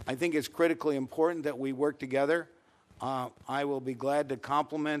 I think it's critically important that we work together. I will be glad to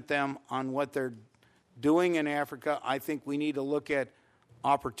compliment them on what they're doing in Africa. I think we need to look at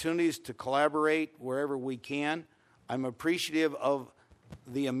opportunities to collaborate wherever we can. I'm appreciative of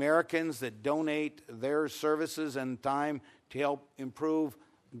the Americans that donate their services and time to help improve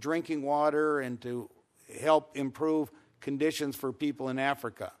drinking water and to help improve conditions for people in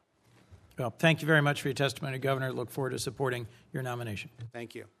Africa. Well, thank you very much for your testimony, Governor. Look forward to supporting your nomination.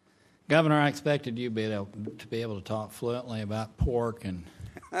 Thank you. Governor, I expected you to be able to talk fluently about pork and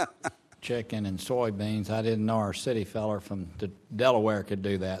chicken and soybeans. I didn't know our city feller from Delaware could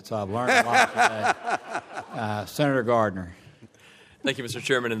do that, so I've learned a lot today. Senator Gardner. Thank you, Mr.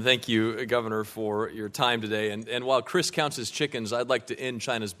 Chairman, and thank you, Governor, for your time today. And while Chris counts his chickens, I'd like to end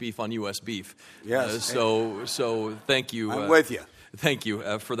China's beef on U.S. beef. Yes. So thank you. I'm with you. Thank you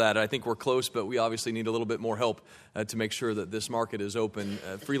for that. I think we're close, but we obviously need a little bit more help to make sure that this market is open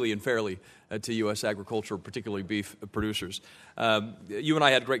freely and fairly to U.S. agriculture, particularly beef producers. You and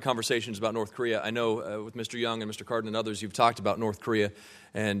I had great conversations about North Korea. I know with Mr. Young and Mr. Cardin and others, you've talked about North Korea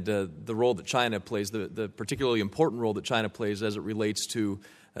and the role that China plays, the particularly important role that China plays as it relates to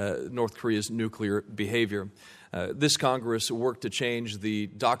North Korea's nuclear behavior. This Congress worked to change the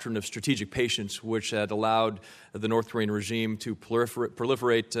doctrine of strategic patience, which had allowed the North Korean regime to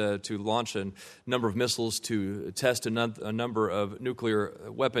proliferate, to launch a number of missiles, to test a number of nuclear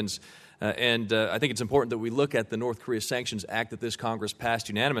weapons. And I think it's important that we look at the North Korea Sanctions Act that this Congress passed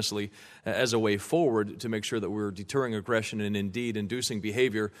unanimously as a way forward to make sure that we're deterring aggression and indeed inducing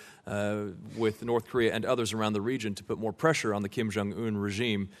behavior with North Korea and others around the region to put more pressure on the Kim Jong-un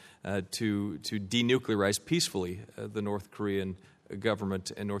regime to denuclearize peacefully the North Korean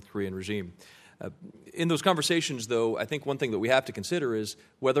government and North Korean regime. In those conversations, though, I think one thing that we have to consider is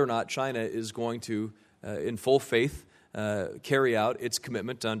whether or not China is going to, in full faith, carry out its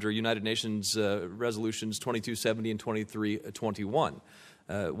commitment under United Nations resolutions 2270 and 2321.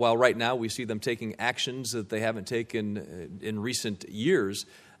 While right now we see them taking actions that they haven't taken in recent years,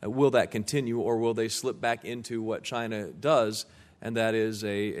 will that continue, or will they slip back into what China does, and that is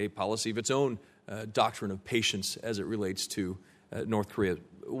a policy of its own doctrine of patience as it relates to North Korea?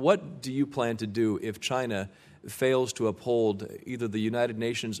 What do you plan to do if China fails to uphold either the United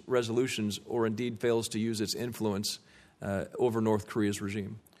Nations resolutions or indeed fails to use its influence over North Korea's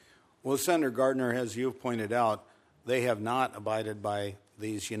regime? Well, Senator Gardner, as you've pointed out, they have not abided by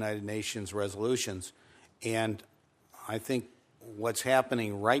these United Nations resolutions. And I think what's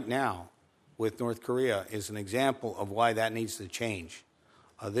happening right now with North Korea is an example of why that needs to change.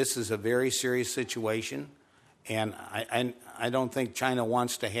 This is a very serious situation, and I don't think China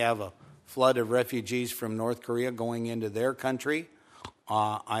wants to have a flood of refugees from North Korea going into their country.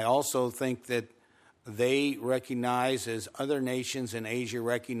 I also think that they recognize, as other nations in Asia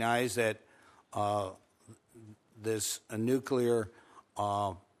recognize, that this nuclear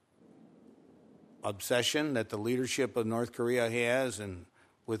obsession that the leadership of North Korea has, and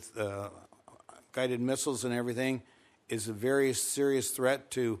with guided missiles and everything, is a very serious threat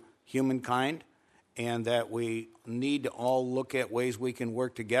to humankind, and that we need to all look at ways we can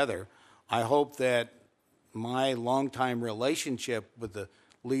work together. I hope that my longtime relationship with the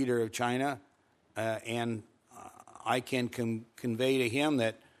leader of China and I can convey to him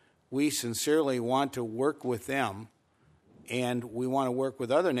that we sincerely want to work with them, and we want to work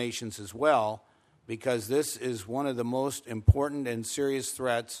with other nations as well, because this is one of the most important and serious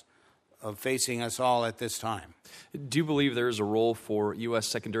threats of facing us all at this time. Do you believe there is a role for U.S.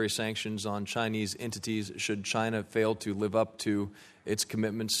 secondary sanctions on Chinese entities should China fail to live up to its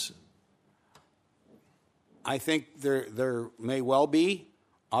commitments? I think there may well be.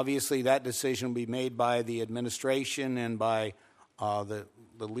 Obviously, that decision will be made by the administration and by the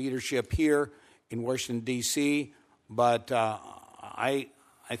leadership here in Washington, D.C., but I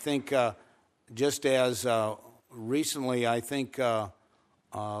think just as recently, I think the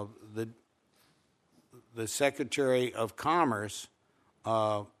Secretary of Commerce,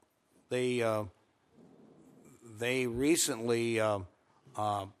 they recently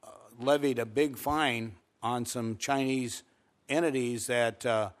levied a big fine on some Chinese entities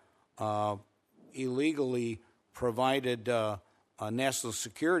that illegally provided national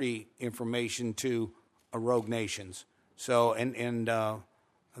security information to rogue nations. So, and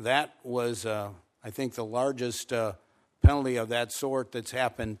that was, I think, the largest penalty of that sort that's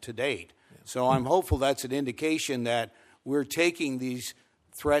happened to date. So I'm hopeful that's an indication that we're taking these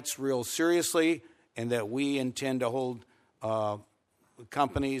threats real seriously and that we intend to hold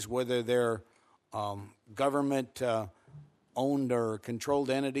companies, whether they're government-owned or controlled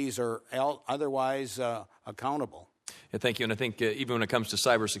entities or otherwise accountable. Yeah, thank you. And I think even when it comes to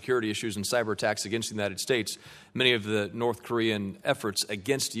cybersecurity issues and cyber attacks against the United States, many of the North Korean efforts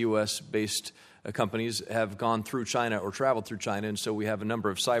against U.S.-based companies have gone through China or traveled through China, and so we have a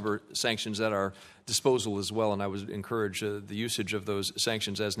number of cyber sanctions at our disposal as well, and I would encourage the usage of those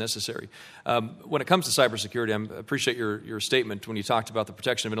sanctions as necessary. When it comes to cybersecurity, I appreciate your statement when you talked about the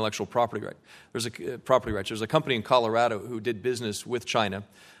protection of intellectual property rights. There's a company in Colorado who did business with China,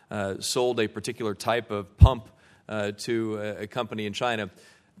 sold a particular type of pump to a company in China.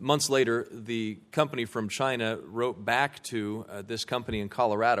 Months later, the company from China wrote back to this company in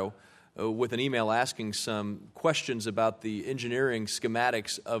Colorado with an email asking some questions about the engineering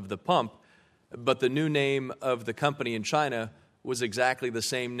schematics of the pump, but the new name of the company in China was exactly the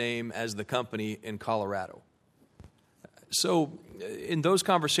same name as the company in Colorado. So in those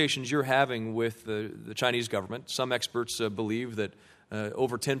conversations you're having with the Chinese government, some experts believe that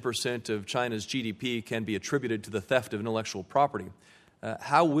over 10% of China's GDP can be attributed to the theft of intellectual property.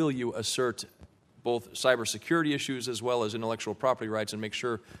 How will you assert both cybersecurity issues as well as intellectual property rights and make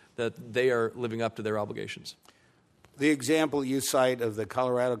sure that they are living up to their obligations? The example you cite of the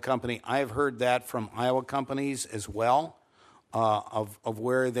Colorado company, I've heard that from Iowa companies as well, of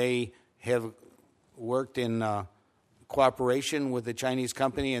where they have worked in cooperation with the Chinese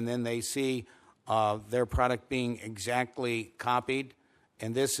company, and then they see their product being exactly copied.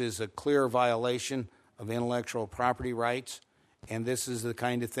 And this is a clear violation of intellectual property rights. And this is the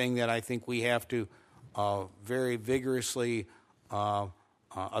kind of thing that I think we have to very vigorously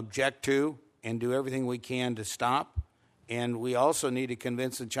object to and do everything we can to stop. And we also need to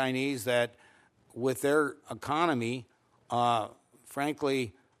convince the Chinese that with their economy,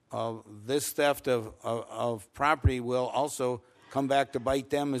 frankly, this theft of property will also come back to bite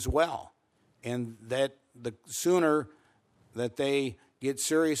them as well. And that the sooner that they get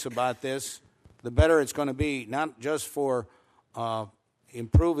serious about this, the better it's going to be, not just for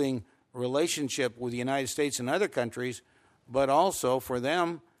improving relationship with the United States and other countries, but also for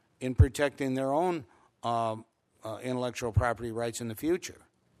them in protecting their own intellectual property rights in the future.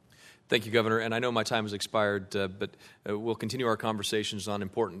 Thank you, Governor. And I know my time has expired, but we'll continue our conversations on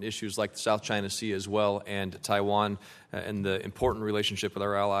important issues like the South China Sea as well, and Taiwan, and the important relationship with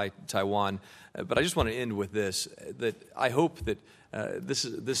our ally Taiwan. But I just want to end with this, that I hope that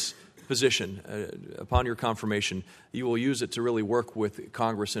this position, upon your confirmation, you will use it to really work with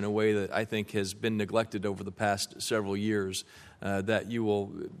Congress in a way that I think has been neglected over the past several years, that you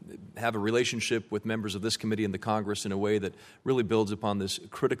will have a relationship with members of this committee and the Congress in a way that really builds upon this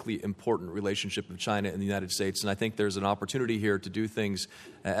critically important relationship of China and the United States. And I think there's an opportunity here to do things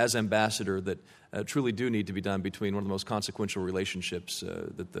as ambassador that truly do need to be done between one of the most consequential relationships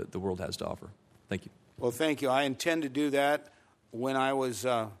that the world has to offer. Thank you. Well, thank you. I intend to do that. When I was,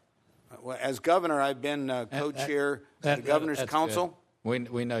 as governor, I've been co-chair of the Governor's Council. Good.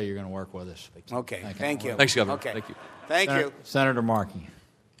 We know you're going to work with us. Okay, thank you. Thanks, Governor. Okay. Thank you. Thank you. Senator Markey.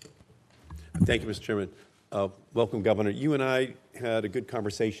 Thank you, Mr. Chairman. Welcome, Governor. You and I had a good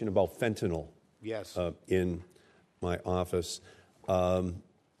conversation about fentanyl. Yes. In my office.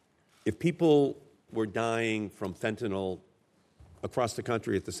 If people were dying from fentanyl across the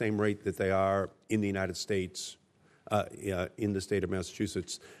country at the same rate that they are in the United States, in the state of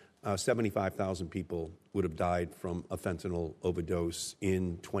Massachusetts, 75,000 people would have died from a fentanyl overdose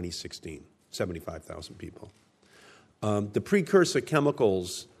in 2016. 75,000 people. The precursor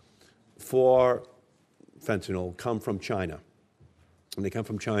chemicals for fentanyl come from China. And they come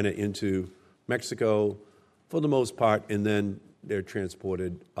from China into Mexico for the most part, and then they're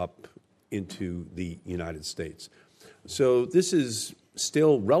transported up into the United States. So this is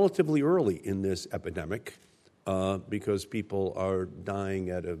still relatively early in this epidemic because people are dying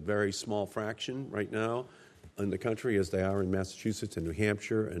at a very small fraction right now in the country as they are in Massachusetts and New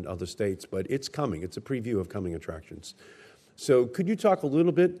Hampshire and other states, but it's coming. It's a preview of coming attractions. So could you talk a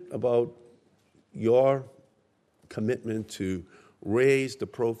little bit about your commitment to raise the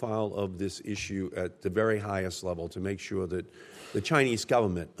profile of this issue at the very highest level to make sure that the Chinese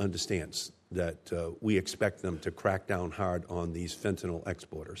government understands that we expect them to crack down hard on these fentanyl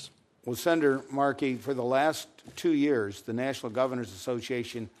exporters? Well, Senator Markey, for the last 2 years, the National Governors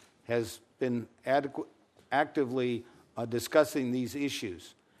Association has been actively discussing these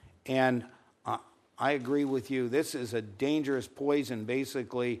issues. And I agree with you. This is a dangerous poison.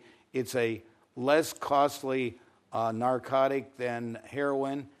 Basically, it's a less costly narcotic than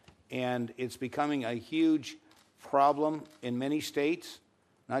heroin, and it's becoming a huge problem in many states,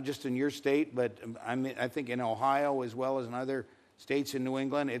 not just in your state, but I think in Ohio as well as in other states in New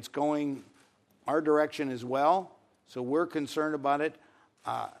England. It's going our direction as well, so we're concerned about it.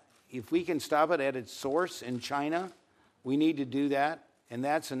 If we can stop it at its source in China, we need to do that, and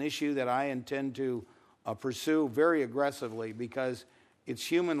that's an issue that I intend to pursue very aggressively, because it's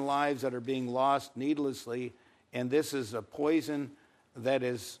human lives that are being lost needlessly, and this is a poison that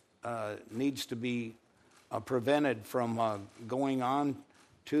needs to be prevented from going on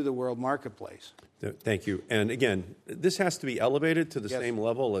to the world marketplace. Thank you. And again, this has to be elevated to the same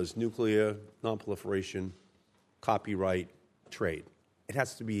level as nuclear, nonproliferation, copyright, trade. It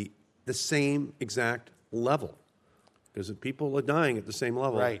has to be the same exact level, because if people are dying at the same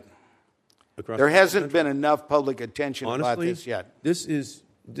level. Right. There hasn't been enough public attention about this yet. This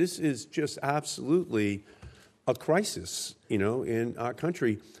is just absolutely a crisis, in our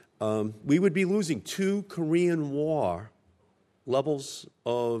country. We would be losing 2 Korean War levels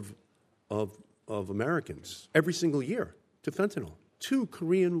of Americans every single year to fentanyl. 2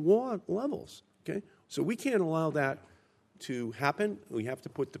 Korean War levels. Okay, so we can't allow that to happen. We have to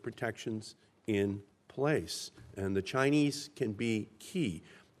put the protections in place, and the Chinese can be key.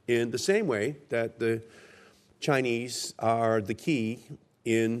 In the same way that the Chinese are the key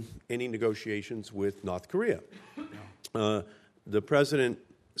in any negotiations with North Korea. The president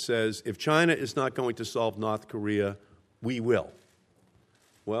says, if China is not going to solve North Korea, we will.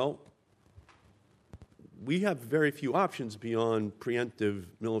 Well, we have very few options beyond preemptive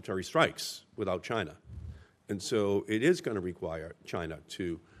military strikes without China. And so it is going to require China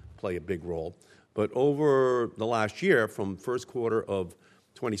to play a big role. But over the last year, from first quarter of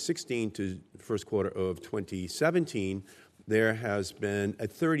 2016 to first quarter of 2017, there has been a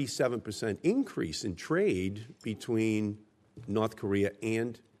 37% increase in trade between North Korea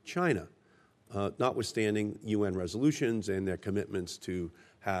and China, notwithstanding UN resolutions and their commitments to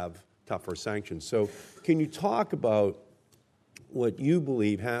have tougher sanctions. So can you talk about what you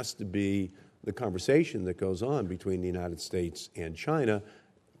believe has to be the conversation that goes on between the United States and China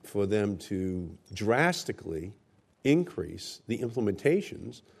for them to drastically increase the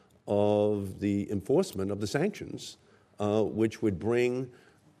implementations of the enforcement of the sanctions, which would bring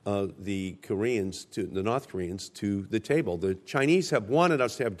the North Koreans to the table? The Chinese have wanted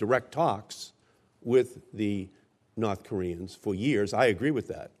us to have direct talks with the North Koreans for years. I agree with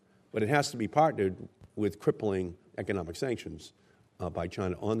that. But it has to be partnered with crippling economic sanctions by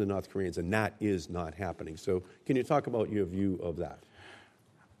China on the North Koreans, and that is not happening. So can you talk about your view of that?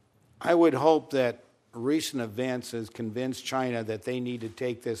 I would hope that recent events has convinced China that they need to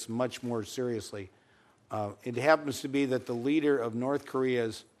take this much more seriously. It happens to be that the leader of North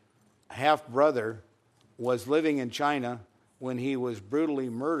Korea's half-brother was living in China when he was brutally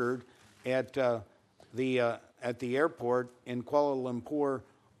murdered at the airport in Kuala Lumpur,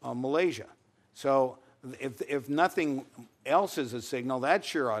 Malaysia. So if nothing else is a signal, that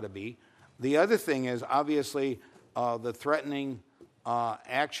sure ought to be. The other thing is obviously the threatening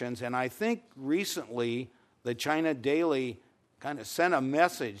actions, and I think recently the China Daily kind of sent a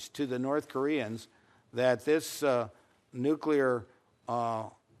message to the North Koreans that this nuclear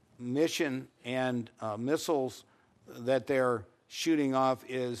mission and missiles that they're shooting off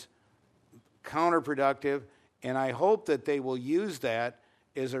is counterproductive, and I hope that they will use that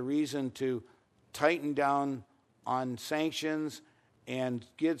as a reason to tighten down on sanctions and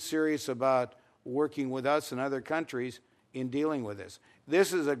get serious about working with us and other countries in dealing with this.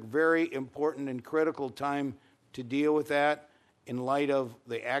 This is a very important and critical time to deal with that in light of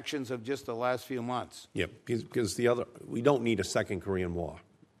the actions of just the last few months. Yeah, because we don't need a second Korean War.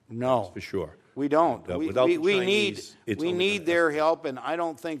 No. That's for sure. We don't. Without the Chinese, we need their help, and I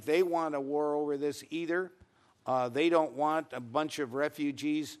don't think they want a war over this either. They don't want a bunch of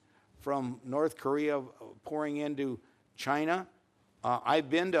refugees from North Korea pouring into China. I've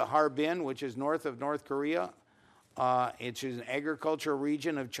been to Harbin, which is north of North Korea. It's an agricultural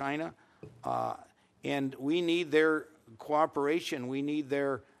region of China, and we need their cooperation. We need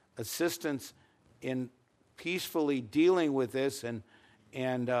their assistance in peacefully dealing with this and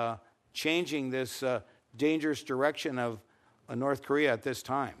changing this dangerous direction of North Korea at this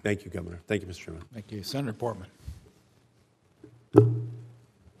time. Thank you, Governor. Thank you, Mr. Chairman. Thank you. Senator Portman.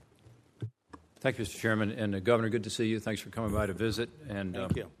 Thank you, Mr. Chairman. And Governor, good to see you. Thanks for coming by to visit. And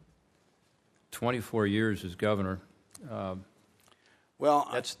Thank you. 24 years as governor. Well,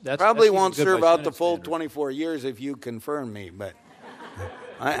 That's probably even won't good serve by out the Senate full standards. 24 years if you confirm me, but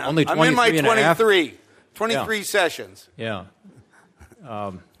Only I'm in my 23 and a half? 23 Yeah. sessions. Yeah.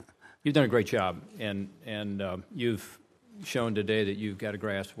 You've done a great job, and you've shown today that you've got a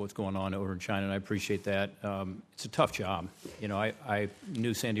grasp of what's going on over in China, and I appreciate that. It's a tough job. You know, I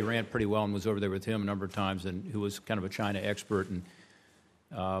knew Sandy Rand pretty well and was over there with him a number of times, and who was kind of a China expert. And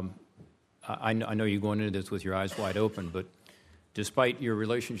I know you're going into this with your eyes wide open, but despite your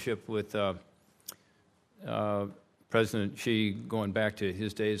relationship with President Xi going back to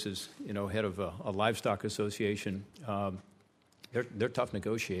his days as head of a livestock association, they're tough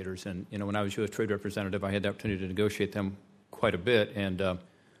negotiators. And when I was U.S. Trade Representative, I had the opportunity to negotiate them quite a bit. And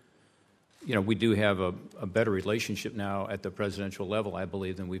we do have a better relationship now at the presidential level, I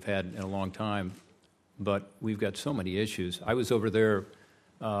believe, than we've had in a long time. But we've got so many issues. I was over there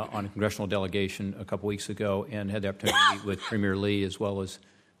on a congressional delegation a couple weeks ago and had the opportunity to meet with Premier Lee as well as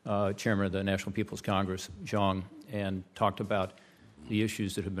Chairman of the National People's Congress, Zhang, and talked about the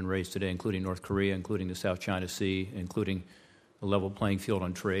issues that have been raised today, including North Korea, including the South China Sea, including a level playing field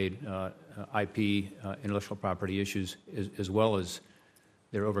on trade, IP, intellectual property issues, as well as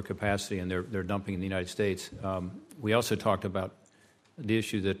their overcapacity and their dumping in the United States. We also talked about the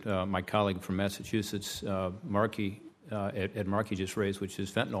issue that my colleague from Massachusetts, Ed Markey, just raised, which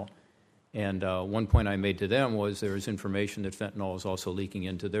is fentanyl. And one point I made to them was there is information that fentanyl is also leaking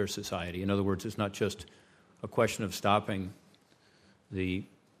into their society. In other words, it's not just a question of stopping the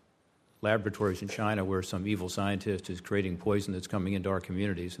laboratories in China where some evil scientist is creating poison that's coming into our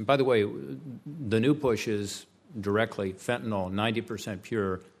communities. And by the way, the new push is directly fentanyl, 90%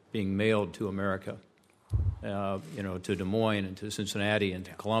 pure, being mailed to America, to Des Moines and to Cincinnati and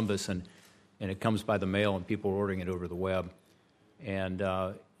to Columbus, and it comes by the mail and people are ordering it over the web. And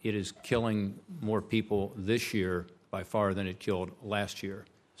it is killing more people this year by far than it killed last year.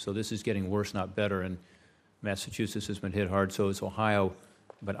 So this is getting worse, not better. And Massachusetts has been hit hard, so is Ohio.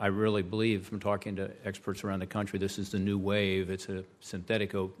 But I really believe, from talking to experts around the country, this is the new wave. It's a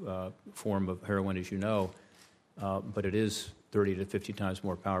synthetic form of heroin, as you know, but it is 30 to 50 times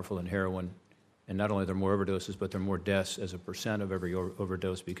more powerful than heroin. And not only are there more overdoses, but there are more deaths as a percent of every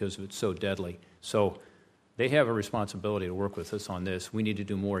overdose because it's so deadly. So they have a responsibility to work with us on this. We need to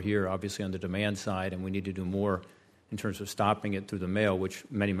do more here, obviously, on the demand side, and we need to do more in terms of stopping it through the mail, which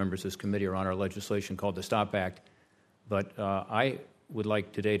many members of this committee are on our legislation called the STOP Act. But I would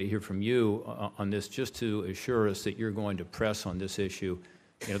like today to hear from you on this, just to assure us that you're going to press on this issue.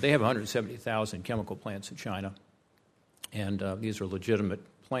 They have 170,000 chemical plants in China, and these are legitimate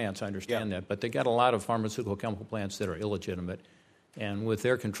plants, I understand that, but they got a lot of pharmaceutical chemical plants that are illegitimate. And with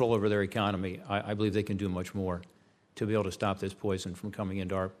their control over their economy, I believe they can do much more to be able to stop this poison from coming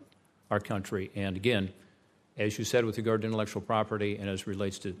into our country. And again, as you said with regard to intellectual property and as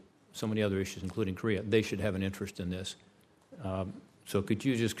relates to so many other issues, including Korea, they should have an interest in this. So could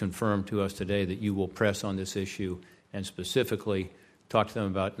you just confirm to us today that you will press on this issue and specifically talk to them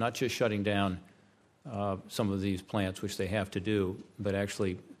about not just shutting down some of these plants, which they have to do, but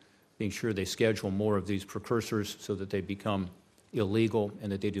actually being sure they schedule more of these precursors so that they become illegal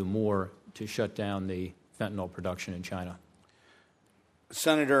and that they do more to shut down the fentanyl production in China?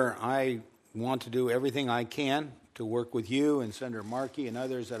 Senator, I want to do everything I can to work with you and Senator Markey and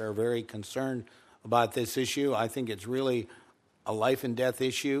others that are very concerned about this issue. I think it's really a life and death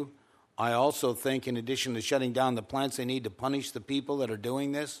issue. I also think, in addition to shutting down the plants, they need to punish the people that are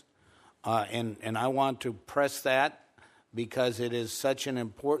doing this. And I want to press that because it is such an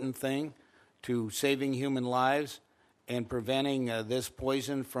important thing to saving human lives and preventing this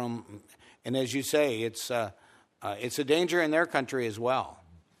poison from, and as you say, it's a danger in their country as well.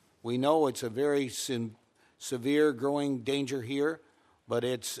 We know it's a very severe growing danger here, but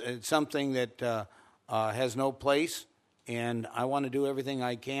it's something that has no place, and I want to do everything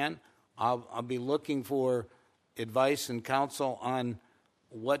I can. I'll be looking for advice and counsel on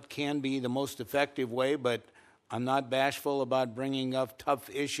what can be the most effective way, but I'm not bashful about bringing up tough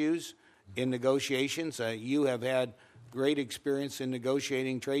issues in negotiations. You have had great experience in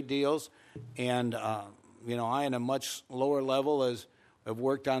negotiating trade deals, and I, at a much lower level, have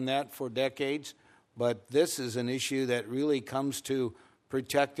worked on that for decades. But this is an issue that really comes to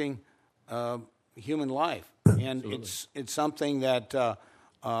protecting human life, and it's something that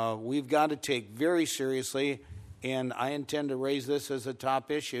we've got to take very seriously. And I intend to raise this as a top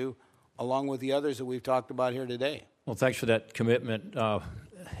issue, along with the others that we've talked about here today. Well, thanks for that commitment. By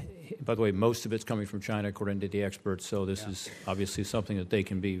the way, most of it's coming from China, according to the experts, so this is obviously something that they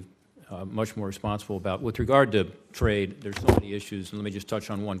can be much more responsible about. With regard to trade, there's so many issues, and let me just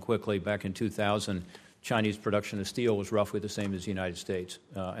touch on one quickly. Back in 2000, Chinese production of steel was roughly the same as the United States,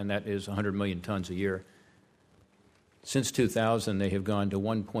 and that is 100 million tons a year. Since 2000, they have gone to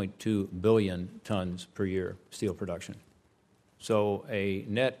 1.2 billion tons per year steel production. So a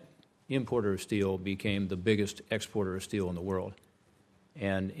net importer of steel became the biggest exporter of steel in the world.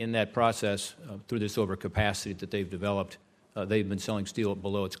 And in that process, through this overcapacity that they've developed, they've been selling steel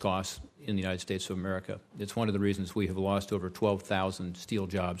below its cost in the United States of America. It's one of the reasons we have lost over 12,000 steel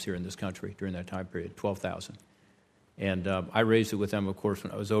jobs here in this country during that time period, 12,000. And I raised it with them, of course,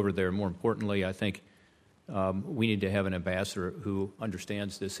 when I was over there. More importantly, I think we need to have an ambassador who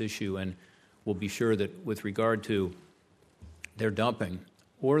understands this issue and will be sure that with regard to their dumping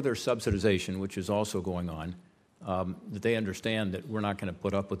or their subsidization, which is also going on, that they understand that we're not going to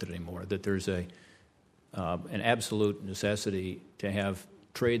put up with it anymore, that there's an absolute necessity to have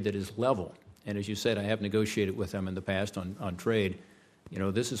trade that is level. And as you said, I have negotiated with them in the past on trade. You know,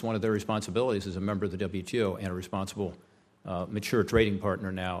 this is one of their responsibilities as a member of the WTO and a responsible, mature trading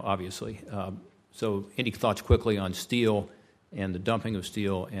partner now, obviously. So any thoughts quickly on steel and the dumping of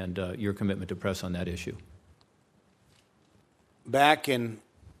steel and your commitment to press on that issue? Back in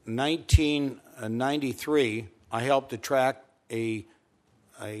 1993, I helped attract a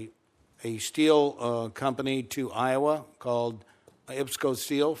steel company to Iowa called IPSCO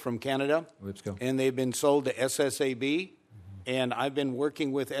Steel from Canada. IPSCO. And they've been sold to SSAB. And I've been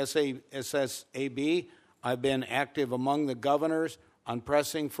working with SSAB. I've been active among the governors on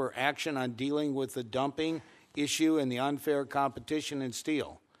pressing for action on dealing with the dumping issue and the unfair competition in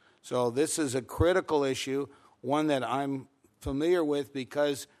steel. So this is a critical issue, one that I'm familiar with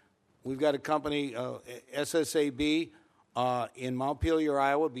because we've got a company, SSAB, in Montpelier,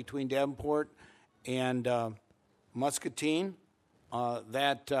 Iowa, between Davenport and Muscatine,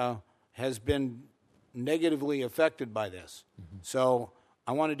 that has been negatively affected by this. Mm-hmm. So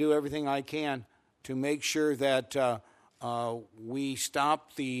I want to do everything I can to make sure that we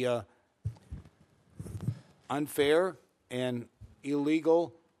stop the unfair and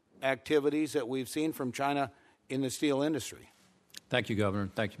illegal activities that we've seen from China in the steel industry. Thank you, Governor.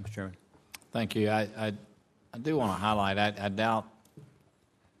 Thank you, Mr. Chairman. Thank you. I do want to highlight, I doubt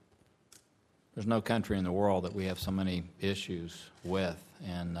there's no country in the world that we have so many issues with.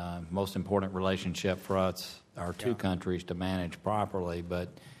 And most important relationship for us are two countries to manage properly. But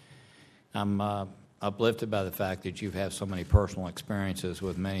I'm uplifted by the fact that you've had so many personal experiences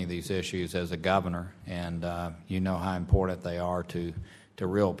with many of these issues as a governor. And you know how important they are to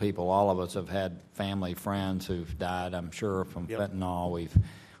real people. All of us have had family, friends who've died, I'm sure, from fentanyl.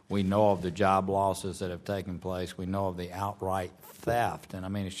 We know of the job losses that have taken place. We know of the outright theft. And I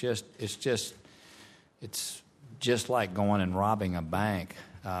mean, it's just like going and robbing a bank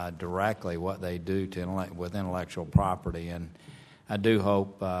directly, what they do with intellectual property. And I do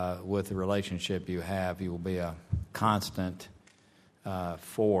hope with the relationship you have, you will be a constant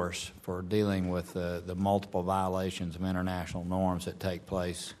force for dealing with the multiple violations of international norms that take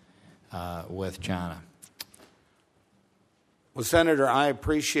place with China. Well, Senator, I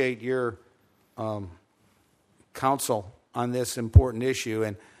appreciate your counsel on this important issue.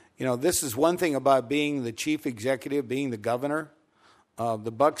 And, you know, this is one thing about being the chief executive, being the governor.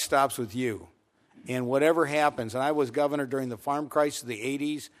 The buck stops with you. And whatever happens, and I was governor during the farm crisis of the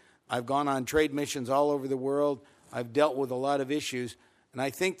 80s. I've gone on trade missions all over the world. I've dealt with a lot of issues. And I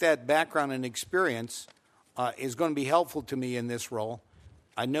think that background and experience is going to be helpful to me in this role.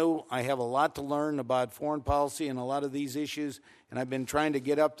 I know I have a lot to learn about foreign policy and a lot of these issues, and I've been trying to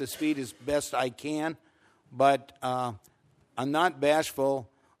get up to speed as best I can. But I'm not bashful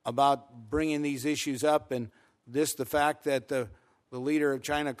about bringing these issues up. And the fact that the leader of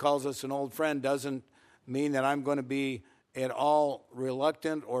China calls us an old friend doesn't mean that I'm going to be at all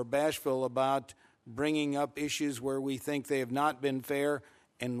reluctant or bashful about bringing up issues where we think they have not been fair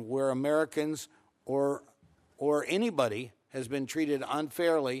and where Americans or anybody has been treated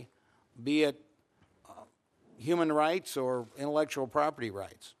unfairly, be it human rights or intellectual property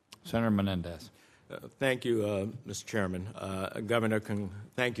rights. Senator Menendez. Thank you, Mr. Chairman. Governor,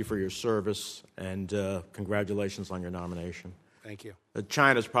 thank you for your service, and congratulations on your nomination. Thank you.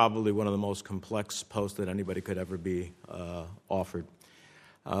 China is probably one of the most complex posts that anybody could ever be offered.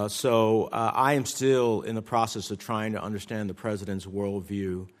 So I am still in the process of trying to understand the president's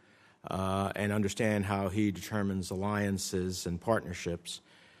worldview and understand how he determines alliances and partnerships.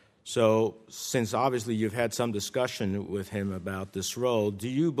 So since obviously you've had some discussion with him about this role, do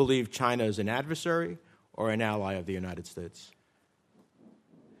you believe China is an adversary or an ally of the United States?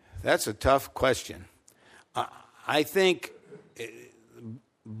 That's a tough question. I think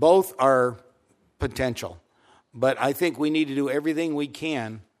both are potential, but I think we need to do everything we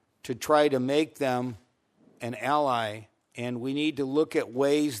can to try to make them an ally, and we need to look at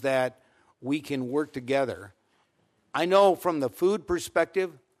ways that we can work together. I know from the food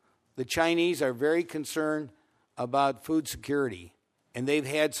perspective, the Chinese are very concerned about food security, and they've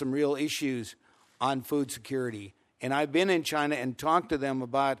had some real issues on food security. And I've been in China and talked to them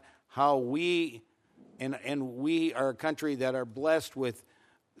about how we are a country that are blessed with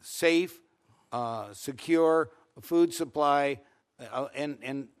safe, secure food supply,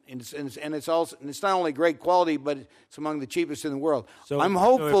 and it's also, and it's not only great quality, but it's among the cheapest in the world. So I'm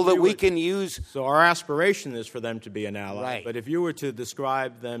hopeful that we can use. So our aspiration is for them to be an ally. Right. But if you were to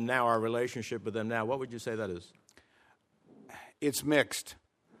describe them now, our relationship with them now, what would you say that is? It's mixed.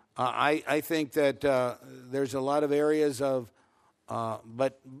 I think that there's a lot of areas of,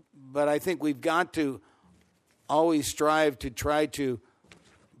 but I think we've got to always strive to try to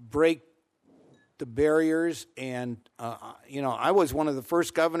break the barriers. And I was one of the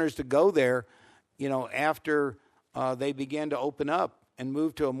first governors to go there, after they began to open up and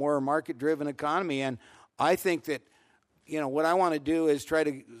move to a more market-driven economy. And I think that, what I want to do is try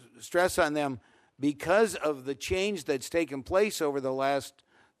to stress on them, because of the change that's taken place over the last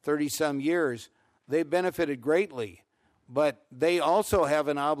 30-some years, they've benefited greatly. But they also have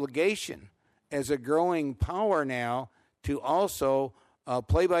an obligation as a growing power now to also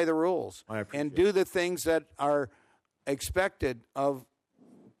play by the rules and do the things that are expected of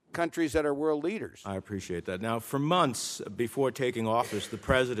countries that are world leaders. I appreciate that. Now, for months before taking office, the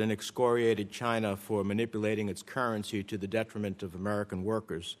president excoriated China for manipulating its currency to the detriment of American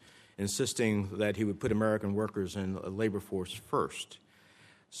workers, insisting that he would put American workers in a labor force first.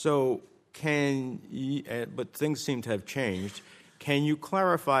 So but things seem to have changed. Can you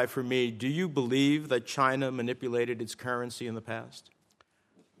clarify for me, do you believe that China manipulated its currency in the past?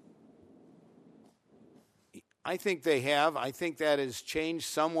 I think they have. I think that has changed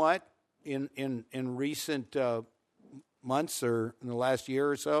somewhat in recent months or in the last year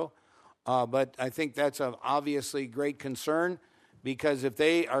or so. But I think that's an obviously great concern, because if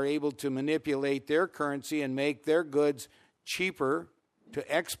they are able to manipulate their currency and make their goods cheaper to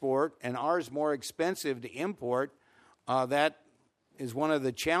export and ours more expensive to import, that is one of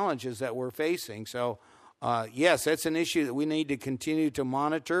the challenges that we're facing. So, yes, that's an issue that we need to continue to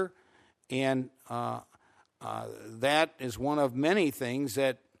monitor, and that is one of many things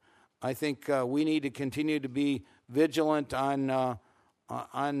that I think we need to continue to be vigilant on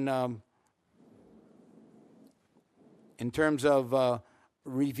in terms of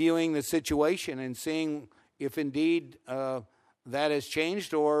reviewing the situation and seeing if indeed that has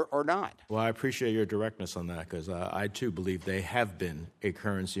changed or not. Well, I appreciate your directness on that, because I, too, believe they have been a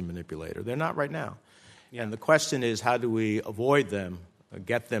currency manipulator. They're not right now. Yeah. And the question is, how do we avoid them,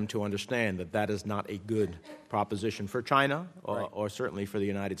 get them to understand that that is not a good proposition for China or certainly for the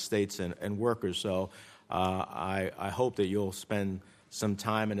United States and workers. So I hope that you'll spend some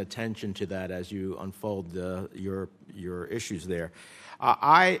time and attention to that as you unfold your issues there.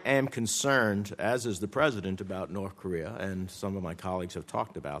 I am concerned, as is the president, about North Korea, and some of my colleagues have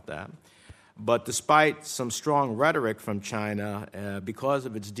talked about that. But despite some strong rhetoric from China, because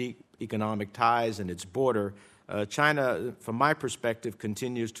of its deep economic ties and its border, China, from my perspective,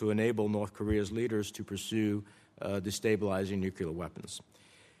 continues to enable North Korea's leaders to pursue destabilizing nuclear weapons.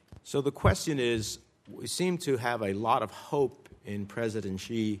 So the question is, we seem to have a lot of hope in President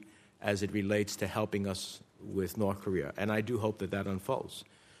Xi as it relates to helping us with North Korea, and I do hope that that unfolds.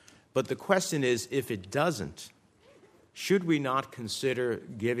 But the question is, if it doesn't, should we not consider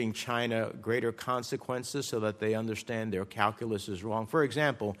giving China greater consequences so that they understand their calculus is wrong? For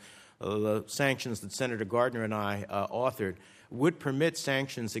example, the sanctions that Senator Gardner and I authored would permit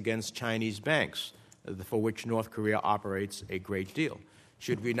sanctions against Chinese banks, for which North Korea operates a great deal.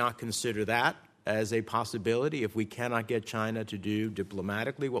 Should we not consider that as a possibility if we cannot get China to do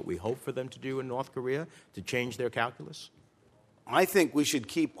diplomatically what we hope for them to do in North Korea, to change their calculus? I think we should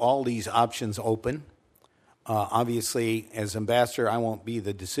keep all these options open. Obviously, as ambassador, I won't be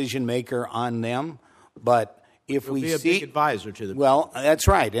the decision maker on them, but if You'll we be a big advisor to them. Well, that's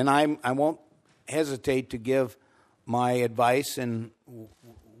right, and I won't hesitate to give my advice and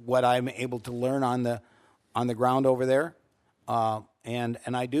what I'm able to learn on the ground over there. And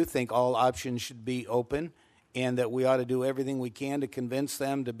I do think all options should be open, and that we ought to do everything we can to convince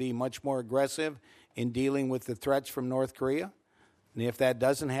them to be much more aggressive in dealing with the threats from North Korea. And if that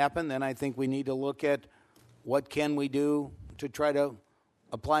doesn't happen, then I think we need to look at what can we do to try to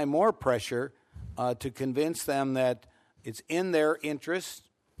apply more pressure to convince them that it's in their interest,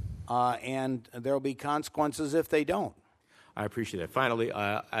 and there will be consequences if they don't. I appreciate that. Finally,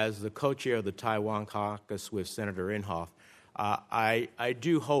 as the co-chair of the Taiwan caucus with Senator Inhofe, I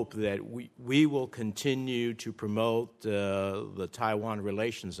do hope that we will continue to promote the Taiwan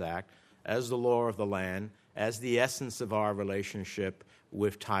Relations Act as the law of the land, as the essence of our relationship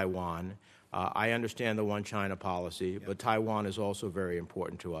with Taiwan. I understand the One China policy, but Taiwan is also very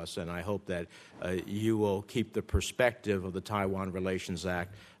important to us, and I hope that you will keep the perspective of the Taiwan Relations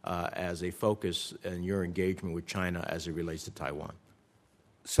Act as a focus in your engagement with China as it relates to Taiwan.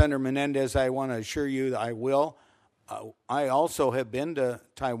 Senator Menendez, I want to assure you that I will. I also have been to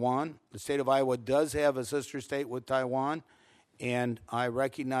Taiwan. The state of Iowa does have a sister state with Taiwan, and I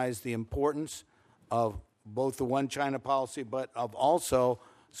recognize the importance of both the One China policy, but of also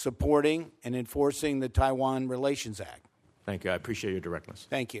supporting and enforcing the Taiwan Relations Act. Thank you. I appreciate your directness.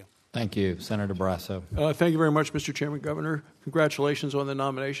 Thank you. Thank you, Senator Barrasso. Thank you very much, Mr. Chairman. Governor, congratulations on the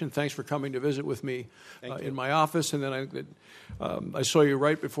nomination. Thanks for coming to visit with me in my office. And then I saw you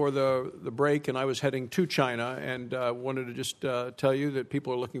right before the break, and I was heading to China, and wanted to just tell you that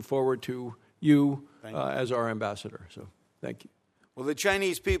people are looking forward to you as our ambassador. So thank you. Well, the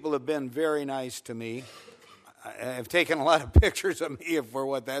Chinese people have been very nice to me. I've taken a lot of pictures of me for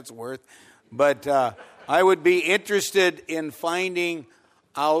what that's worth. But I would be interested in finding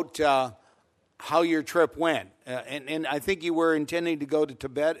out how your trip went. And I think you were intending to go to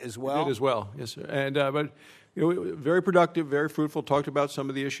Tibet as well. I did as well, yes, sir. And, but very productive, very fruitful, talked about some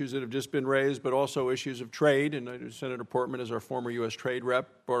of the issues that have just been raised, but also issues of trade. And Senator Portman, as our former U.S. trade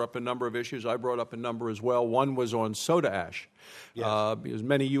rep, brought up a number of issues. I brought up a number as well. One was on soda ash. Yes. Because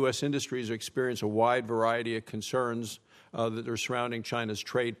many U.S. industries experience a wide variety of concerns that are surrounding China's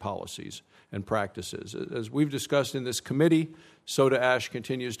trade policies and practices. As we've discussed in this committee, soda ash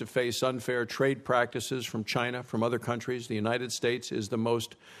continues to face unfair trade practices from China, from other countries. The United States is the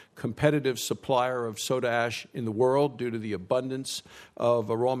most competitive supplier of soda ash in the world due to the abundance of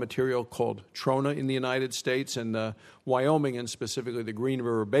a raw material called trona in the United States. And Wyoming, and specifically the Green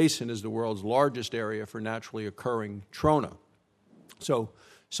River Basin, is the world's largest area for naturally occurring trona. So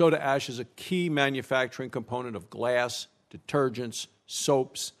soda ash is a key manufacturing component of glass, detergents,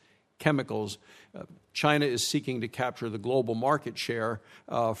 soaps, chemicals. China is seeking to capture the global market share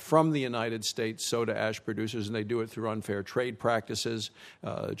from the United States soda ash producers, and they do it through unfair trade practices.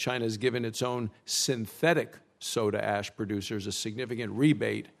 China has given its own synthetic soda ash producers a significant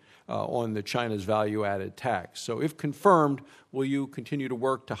rebate on the China's value-added tax. So if confirmed, will you continue to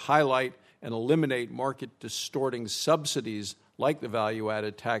work to highlight and eliminate market-distorting subsidies like the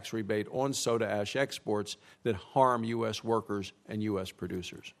value-added tax rebate on soda ash exports that harm U.S. workers and U.S.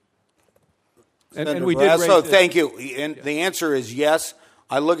 producers? And we did raise thank you. And the answer is yes.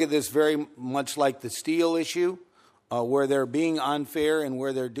 I look at this very much like the steel issue, where they're being unfair and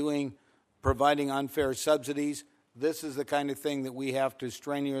where they're providing unfair subsidies. This is the kind of thing that we have to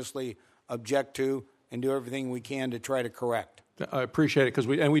strenuously object to and do everything we can to try to correct. I appreciate it, because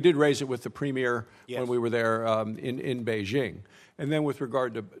we did raise it with the Premier when we were there in Beijing. And then with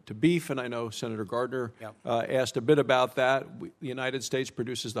regard to beef, and I know Senator Gardner asked a bit about that, the United States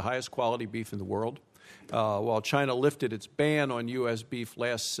produces the highest quality beef in the world. While China lifted its ban on U.S. beef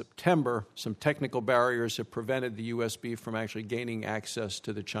last September, some technical barriers have prevented the U.S. beef from actually gaining access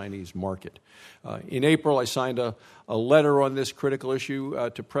to the Chinese market. In April, I signed a letter on this critical issue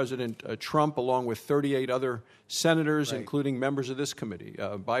to President Trump, along with 38 other senators, including members of this committee,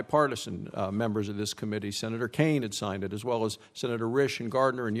 bipartisan members of this committee. Senator Kaine had signed it, as well as Senator Risch and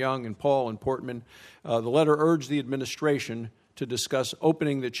Gardner and Young and Paul and Portman. The letter urged the administration to discuss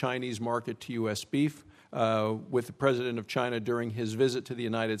opening the Chinese market to U.S. beef with the president of China during his visit to the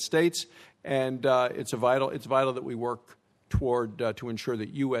United States, and it's vital that we work toward to ensure that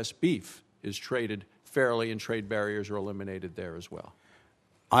U.S. beef is traded fairly and trade barriers are eliminated there as well.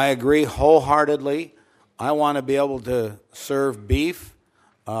 I agree wholeheartedly. I want to be able to serve beef,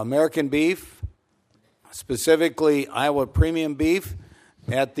 American beef, specifically Iowa premium beef,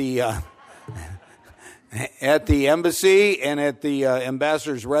 at the embassy and at the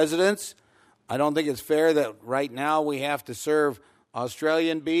ambassador's residence. I don't think it's fair that right now we have to serve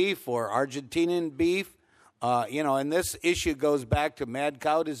Australian beef or Argentinian beef. And this issue goes back to mad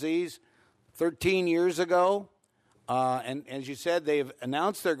cow disease 13 years ago. And as you said, they've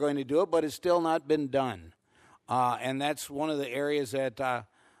announced they're going to do it, but it's still not been done. And that's one of the areas that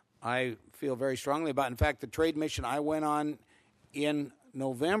I feel very strongly about. In fact, the trade mission I went on in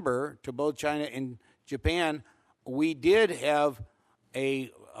November to both China and Japan, we did have a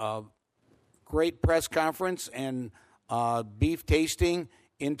great press conference and beef tasting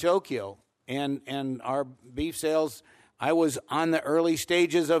in Tokyo. And our beef sales, I was on the early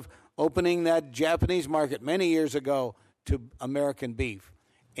stages of opening that Japanese market many years ago to American beef.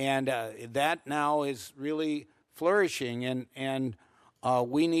 And that now is really flourishing, and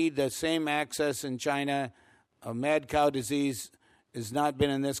we need the same access in China. Mad cow disease has not been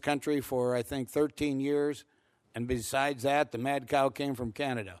in this country for, I think, 13 years, and besides that, the mad cow came from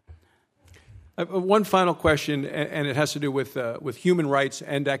Canada. One final question, and it has to do with human rights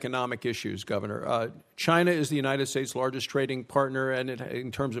and economic issues, Governor. China is the United States' largest trading partner, and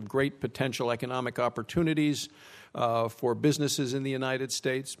in terms of great potential economic opportunities for businesses in the United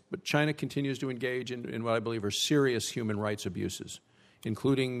States, but China continues to engage in what I believe are serious human rights abuses,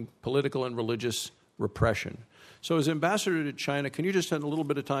 including political and religious repression. So as ambassador to China, can you just spend a little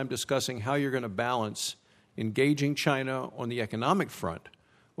bit of time discussing how you're going to balance engaging China on the economic front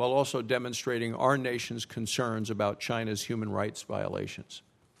while also demonstrating our nation's concerns about China's human rights violations?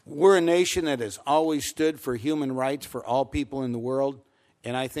 We're a nation that has always stood for human rights for all people in the world,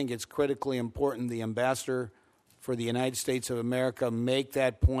 and I think it's critically important the ambassador for the United States of America make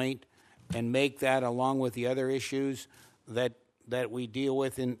that point and make that along with the other issues that we deal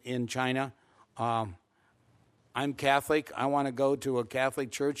with in China. I'm Catholic. I want to go to a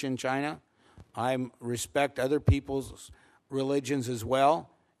Catholic church in China. I respect other people's religions as well,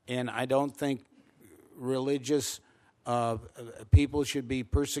 and I don't think religious people should be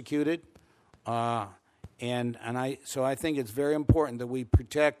persecuted. So I think it's very important that we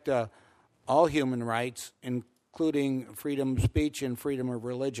protect all human rights, including freedom of speech and freedom of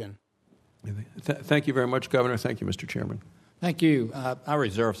religion. Thank you very much, Governor. Thank you, Mr. Chairman. Thank you. I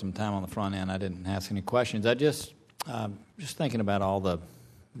reserved some time on the front end. I didn't ask any questions. I just thinking about all the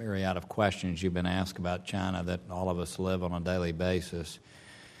myriad of questions you've been asked about China that all of us live on a daily basis.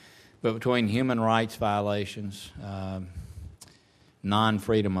 But between human rights violations,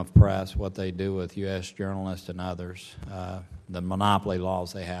 non-freedom of press, what they do with U.S. journalists and others, the monopoly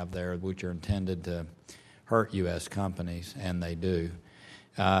laws they have there, which are intended to hurt U.S. companies, and they do.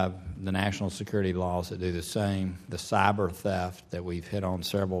 The national security laws that do the same, the cyber theft that we've hit on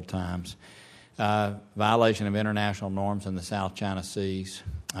several times, violation of international norms in the South China Seas,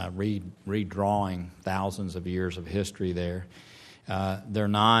 redrawing thousands of years of history there. They're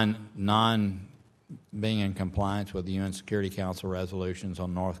non being in compliance with the UN Security Council resolutions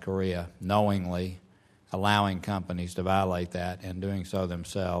on North Korea, knowingly allowing companies to violate that and doing so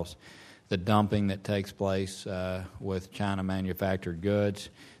themselves. The dumping that takes place with China-manufactured goods,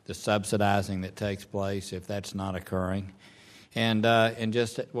 the subsidizing that takes place if that's not occurring, and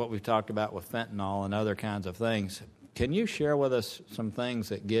just what we've talked about with fentanyl and other kinds of things. Can you share with us some things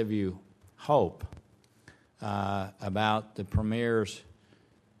that give you hope about the Premier's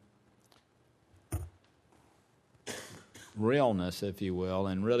realness, if you will,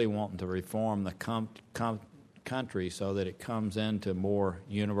 and really wanting to reform the country so that it comes into more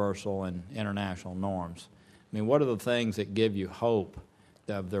universal and international norms? I mean, what are the things that give you hope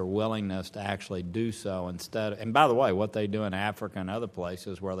of their willingness to actually do so instead of, and by the way, what they do in Africa and other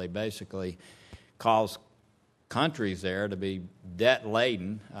places where they basically cause countries there to be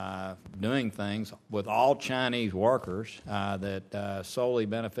debt-laden, doing things with all Chinese workers that solely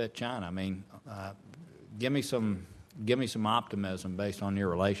benefit China. I mean, give me some optimism based on your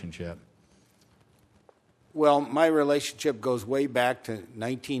relationship. Well, my relationship goes way back to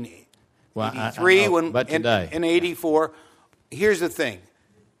 1983 in 84. Here's the thing.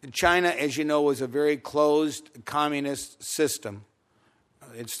 China, as you know, was a very closed communist system.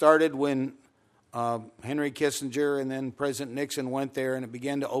 It started when Henry Kissinger and then President Nixon went there, and it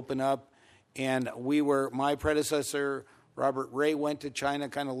began to open up. And my predecessor, Robert Ray, went to China,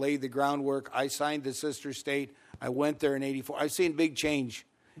 kind of laid the groundwork. I signed the sister state. I went there in 84. I've seen big change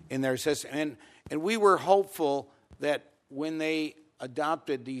in their system. And we were hopeful that when they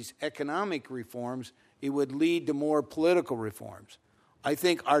adopted these economic reforms, it would lead to more political reforms. I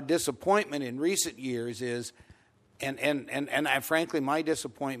think our disappointment in recent years is, and frankly, my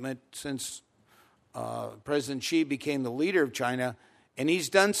disappointment since President Xi became the leader of China, and he's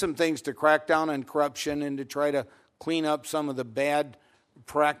done some things to crack down on corruption and to try to clean up some of the bad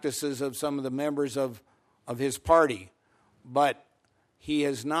practices of some of the members of his party. But he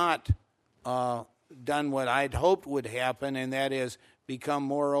has not done what I'd hoped would happen, and that is become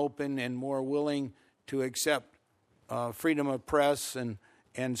more open and more willing to accept freedom of press and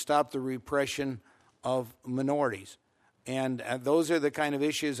stop the repression of minorities. And those are the kind of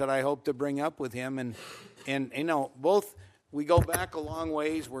issues that I hope to bring up with him. And you know, both, we go back a long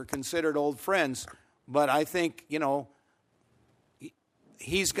ways. We're considered old friends. But I think, you know,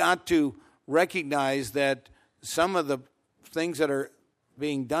 he's got to recognize that some of the things that are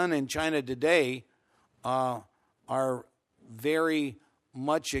being done in China today are very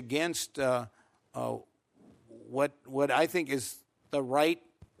much against what I think is the right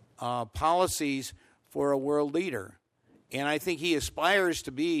policies for a world leader. And I think he aspires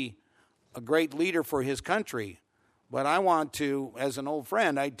to be a great leader for his country. But I want to, as an old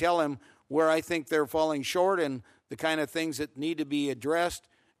friend, I tell him where I think they're falling short and the kind of things that need to be addressed,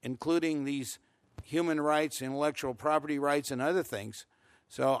 including these human rights, intellectual property rights, and other things.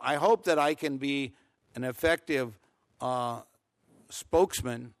 So I hope that I can be an effective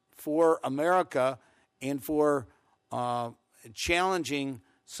spokesman for America and for challenging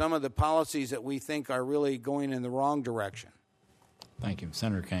some of the policies that we think are really going in the wrong direction. Thank you.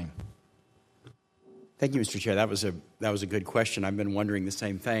 Senator King. Thank you, Mr. Chair. That was a good question. I've been wondering the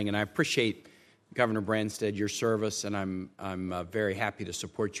same thing, and I appreciate, Governor Branstad, your service, and I'm very happy to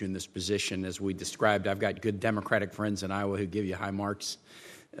support you in this position. As we described, I've got good Democratic friends in Iowa who give you high marks,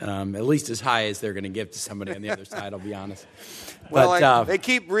 at least as high as they're going to give to somebody on the other side, I'll be honest. Well, they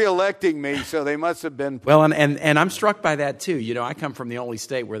keep reelecting me, so they must have been... Well, and I'm struck by that, too. You know, I come from the only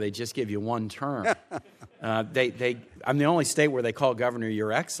state where they just give you one term. I'm the only state where they call governor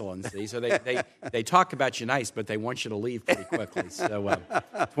your excellency, so they talk about you nice, but they want you to leave pretty quickly. So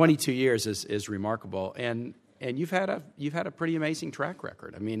 22 years is remarkable, and you've had a pretty amazing track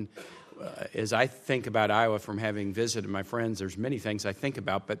record. I mean, as I think about Iowa from having visited my friends, there's many things I think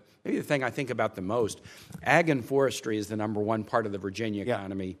about, but maybe the thing I think about the most, ag and forestry is the number one part of the Virginia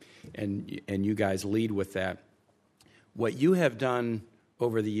economy, and you guys lead with that. What you have done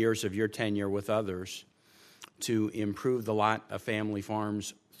over the years of your tenure with others to improve the lot of family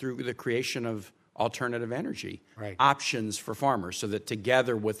farms through the creation of alternative energy options for farmers, so that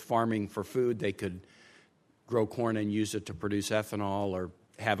together with farming for food, they could grow corn and use it to produce ethanol, or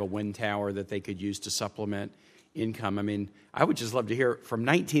have a wind tower that they could use to supplement income. I mean, I would just love to hear, from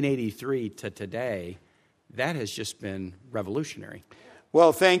 1983 to today, that has just been revolutionary.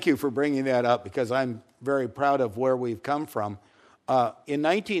 Well, thank you for bringing that up, because I'm very proud of where we've come from. In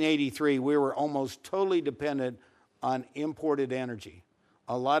 1983, we were almost totally dependent on imported energy.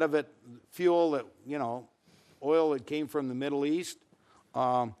 A lot of it, fuel that, oil that came from the Middle East,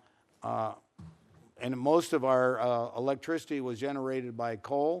 and most of our electricity was generated by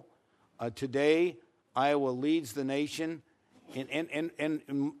coal. Today, Iowa leads the nation. And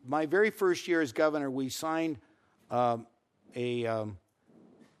in my very first year as governor, we signed a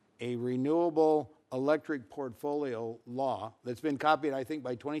renewable electric portfolio law that's been copied, I think,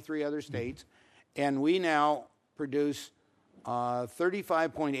 by 23 other states. And we now produce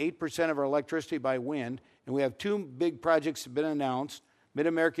 35.8% of our electricity by wind. And we have two big projects that have been announced.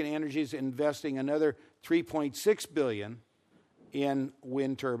 Mid-American Energy is investing another $3.6 billion in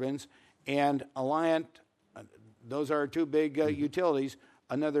wind turbines. And Alliant, those are our two big utilities,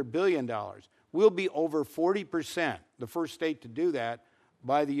 another $1 billion. We'll be over 40%, the first state to do that,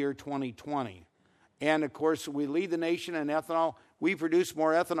 by the year 2020. And, of course, we lead the nation in ethanol. We produce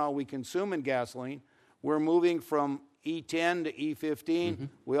more ethanol we consume in gasoline. We're moving from E10 to E15. Mm-hmm.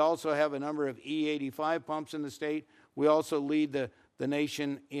 We also have a number of E85 pumps in the state. We also lead the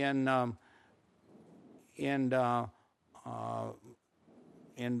nation in biodiesel.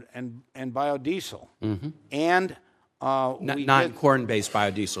 Mm-hmm. And not corn-based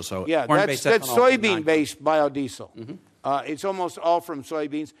biodiesel. So yeah, that's soybean-based biodiesel. Mm-hmm. It's almost all from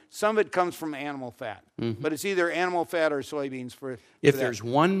soybeans. Some of it comes from animal fat, but it's either animal fat or soybeans for If there's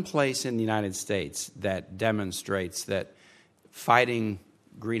one place in the United States that demonstrates that fighting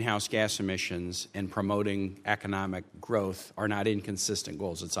greenhouse gas emissions and promoting economic growth are not inconsistent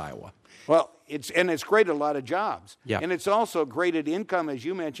goals, it's Iowa. Well, it's created a lot of jobs. Yeah. And it's also created income, as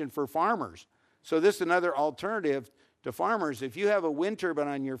you mentioned, for farmers. So this is another alternative to farmers. If you have a wind turbine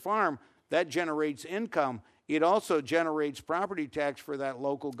on your farm, that generates income. It also generates property tax for that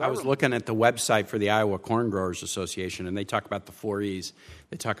local government. I was looking at the website for the Iowa Corn Growers Association, and they talk about the 4 E's.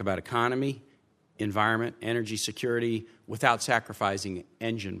 They talk about economy, environment, energy security, without sacrificing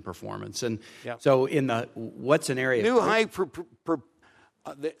engine performance. And so what's an area... The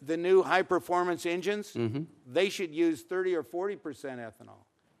new high-performance engines, they should use 30 or 40% ethanol.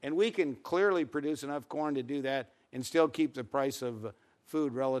 And we can clearly produce enough corn to do that and still keep the price of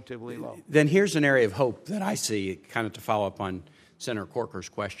food relatively low. Then here's an area of hope that I see, kind of to follow up on Senator Corker's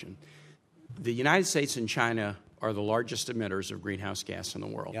question. The United States and China are the largest emitters of greenhouse gas in the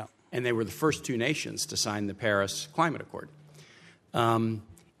world. Yeah. And they were the first two nations to sign the Paris Climate Accord.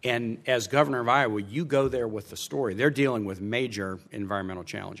 And as governor of Iowa, you go there with the story. They're dealing with major environmental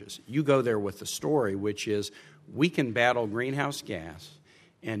challenges. You go there with the story, which is we can battle greenhouse gas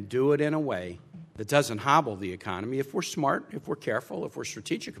and do it in a way that doesn't hobble the economy. If we're smart, if we're careful, if we're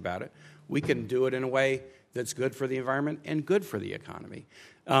strategic about it, we can do it in a way that's good for the environment and good for the economy.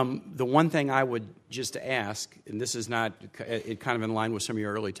 The one thing I would just ask, and this is not it kind of in line with some of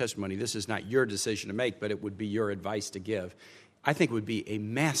your early testimony, this is not your decision to make, but it would be your advice to give. I think it would be a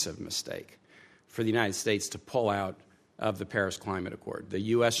massive mistake for the United States to pull out of the Paris Climate Accord. The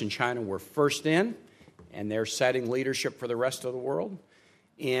U.S. and China were first in, and they're setting leadership for the rest of the world.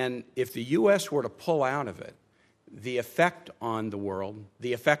 And if the U.S. were to pull out of it, the effect on the world,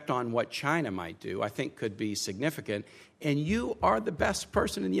 the effect on what China might do, I think could be significant. And you are the best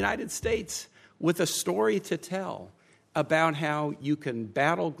person in the United States with a story to tell about how you can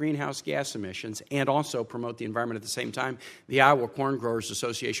battle greenhouse gas emissions and also promote the environment at the same time. The Iowa Corn Growers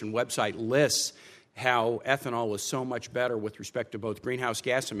Association website lists how ethanol is so much better with respect to both greenhouse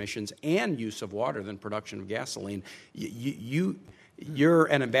gas emissions and use of water than production of gasoline. You're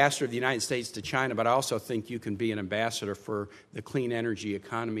an ambassador of the United States to China, but I also think you can be an ambassador for the clean energy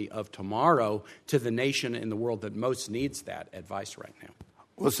economy of tomorrow to the nation in the world that most needs that advice right now.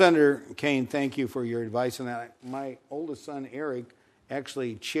 Well, Senator Kaine, thank you for your advice on that. My oldest son, Eric,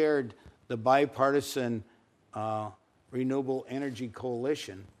 actually chaired the bipartisan Renewable Energy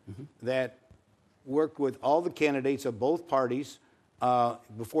Coalition that worked with all the candidates of both parties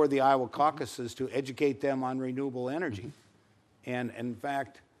before the Iowa caucuses to educate them on renewable energy. And in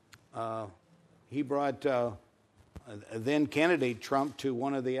fact, he brought then candidate Trump to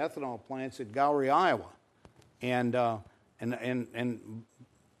one of the ethanol plants at Gowrie, Iowa, and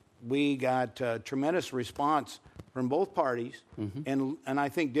we got tremendous response from both parties, and I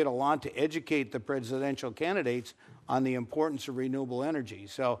think did a lot to educate the presidential candidates on the importance of renewable energy.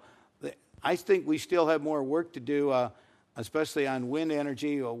 So I think we still have more work to do, especially on wind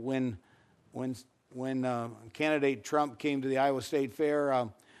energy. When candidate Trump came to the Iowa State Fair,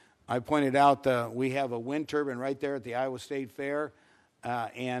 I pointed out we have a wind turbine right there at the Iowa State Fair,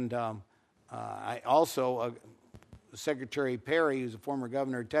 and I also Secretary Perry, who's a former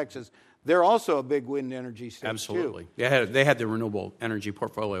governor of Texas, they're also a big wind energy state. Absolutely. Too. They had the renewable energy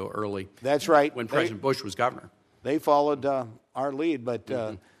portfolio early. That's right. When President Bush was governor. They followed our lead, but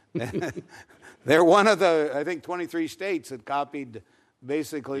they're one of the, I think, 23 states that copied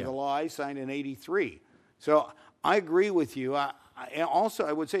basically the law I signed in '83. So I agree with you. Also,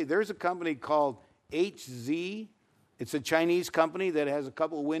 I would say there's a company called HZ. It's a Chinese company that has a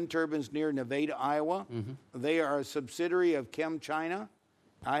couple of wind turbines near Nevada, Iowa. They are a subsidiary of ChemChina.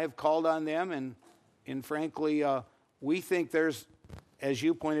 I have called on them, and frankly, we think there's, as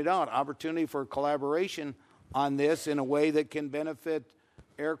you pointed out, opportunity for collaboration on this in a way that can benefit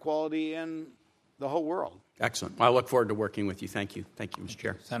air quality in the whole world. Excellent. Well, I look forward to working with you. Thank you. Thank you, Mr.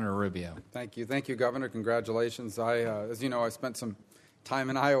 Chair. Senator Rubio. Thank you. Thank you, Governor. Congratulations. As you know, I spent some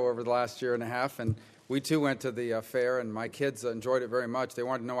time in Iowa over the last year and a half, and we too went to the fair, and my kids enjoyed it very much. They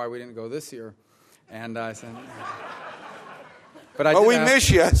wanted to know why we didn't go this year, and I said, "But we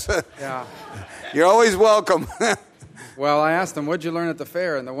miss you." Yeah, you're always welcome. Well, I asked them, "What'd you learn at the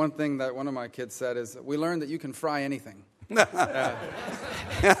fair?" And the one thing that one of my kids said is, "We learned that you can fry anything."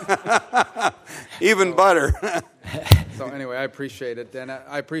 Even butter. So anyway, I appreciate it, and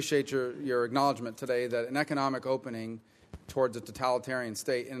I appreciate your acknowledgement today that an economic opening towards a totalitarian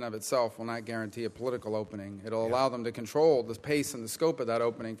state in and of itself will not guarantee a political opening. It'll allow them to control the pace and the scope of that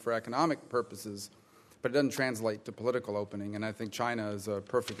opening for economic purposes, but it doesn't translate to political opening, and I think China is a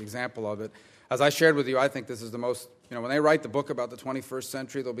perfect example of it. As I shared with you, I think this is the most, when they write the book about the 21st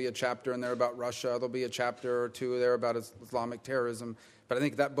century, there'll be a chapter in there about Russia, there'll be a chapter or two there about Islamic terrorism, but I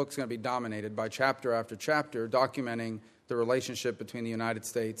think that book's going to be dominated by chapter after chapter documenting the relationship between the United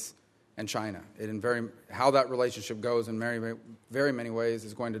States and China. How that relationship goes in very, very many ways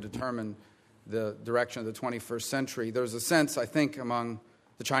is going to determine the direction of the 21st century. There's a sense, I think, among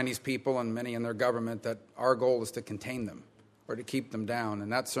the Chinese people and many in their government that our goal is to contain them or to keep them down, and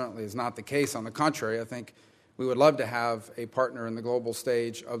that certainly is not the case. On the contrary, I think we would love to have a partner in the global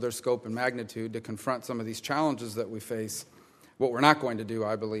stage of their scope and magnitude to confront some of these challenges that we face. What we're not going to do,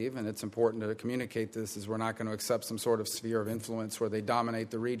 I believe, and it's important to communicate this, is we're not going to accept some sort of sphere of influence where they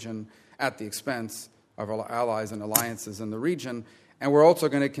dominate the region at the expense of our allies and alliances in the region. And we're also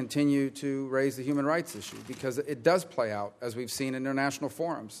going to continue to raise the human rights issue because it does play out, as we've seen in international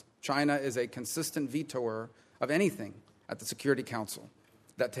forums. China is a consistent vetoer of anything at the Security Council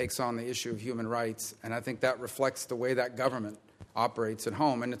that takes on the issue of human rights, and I think that reflects the way that government operates at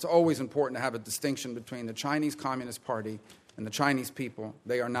home. And it's always important to have a distinction between the Chinese Communist Party and the Chinese people.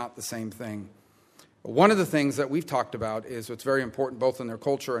 They are not the same thing. One of the things that we've talked about is what's very important both in their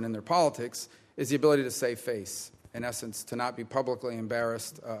culture and in their politics is the ability to save face, in essence, to not be publicly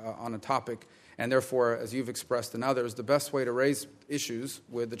embarrassed on a topic. And therefore, as you've expressed and others, the best way to raise issues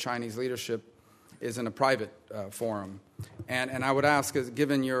with the Chinese leadership is in a private forum. And I would ask,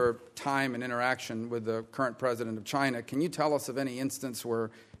 given your time and interaction with the current president of China, can you tell us of any instance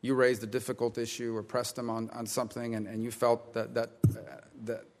where you raised a difficult issue or pressed him on something and you felt that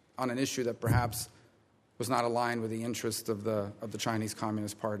on an issue that perhaps was not aligned with the interests of the Chinese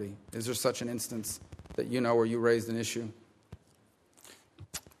Communist Party? Is there such an instance that you know where you raised an issue?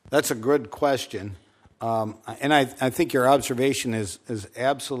 That's a good question. And I think your observation is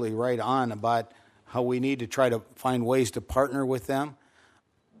absolutely right on about how we need to try to find ways to partner with them.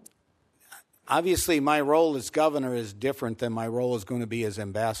 Obviously, my role as governor is different than my role is going to be as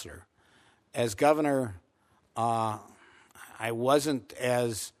ambassador. As governor, I wasn't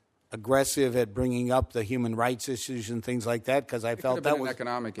as aggressive at bringing up the human rights issues and things like that because I felt that was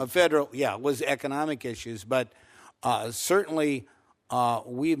economic a federal, it was economic issues. But certainly,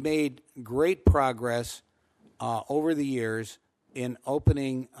 we've made great progress over the years in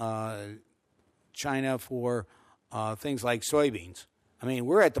opening China for things like soybeans. I mean,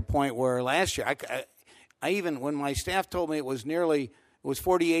 we're at the point where last year, I even, when my staff told me it was 48%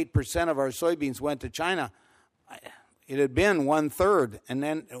 of our soybeans went to China, it had been 1/3, and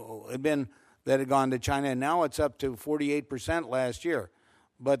then it had been that had gone to China, and now it's up to 48% last year.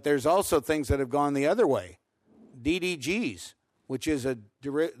 But there's also things that have gone the other way. DDGs, which is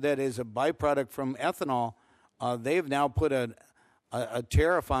that is a byproduct from ethanol, they've now put a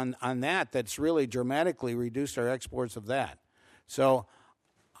tariff on that that's really dramatically reduced our exports of that. So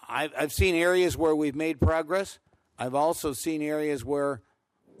I've seen areas where we've made progress. I've also seen areas where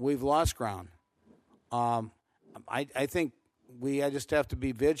we've lost ground. I think we just have to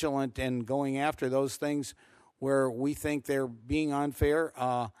be vigilant in going after those things where we think they're being unfair.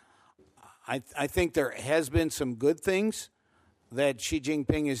 I think there has been some good things that Xi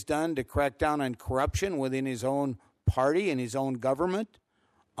Jinping has done to crack down on corruption within his own party and his own government.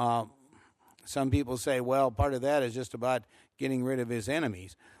 Some people say, well, part of that is just about getting rid of his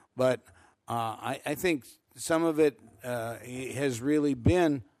enemies. But I think some of it has really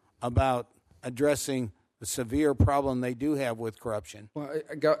been about addressing the severe problem they do have with corruption. Well,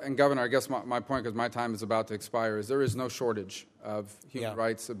 and Governor, I guess my point, because my time is about to expire, is there is no shortage of human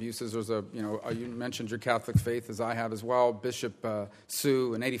rights abuses. There's you mentioned your Catholic faith, as I have as well. Bishop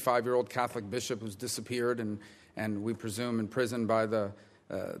Su, an 85-year-old Catholic bishop who's disappeared and we presume imprisoned by the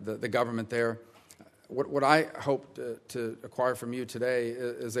government there. What I hope to acquire from you today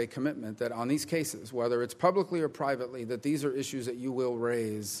is a commitment that on these cases, whether it's publicly or privately, that these are issues that you will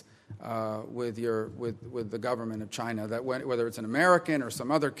raise with the government of China, that whether it's an American or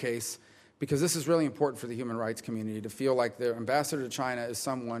some other case, because this is really important for the human rights community to feel like their ambassador to China is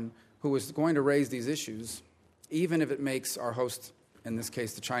someone who is going to raise these issues, even if it makes our host, in this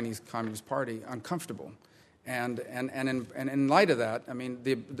case the Chinese Communist Party, uncomfortable. And in light of that, I mean,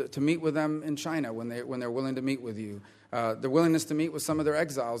 to meet with them in China when they're willing to meet with you, their willingness to meet with some of their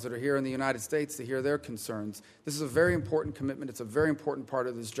exiles that are here in the United States to hear their concerns. This is a very important commitment. It's a very important part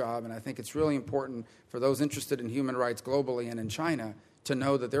of this job, and I think it's really important for those interested in human rights globally and in China to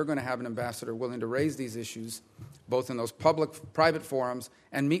know that they're going to have an ambassador willing to raise these issues, both in those private forums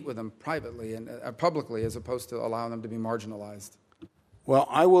and meet with them privately and publicly, as opposed to allowing them to be marginalized. Well,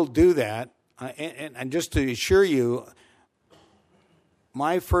 I will do that. And just to assure you,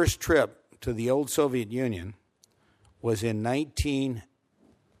 my first trip to the old Soviet Union was in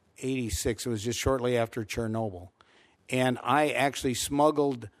 1986. It was just shortly after Chernobyl. And I actually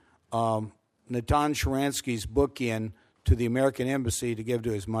smuggled Natan Sharansky's book in to the American Embassy to give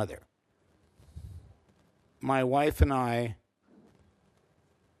to his mother. My wife and I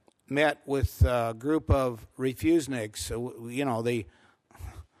met with a group of refuseniks,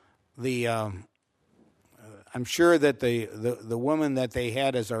 I'm sure that the woman that they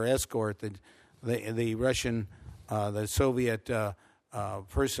had as our escort, the Russian, the Soviet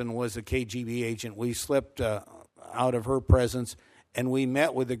person was a KGB agent. We slipped out of her presence, and we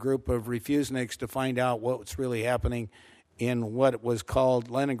met with a group of refuseniks to find out what's really happening in what was called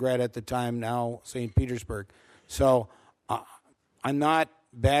Leningrad at the time, now St. Petersburg. So I'm not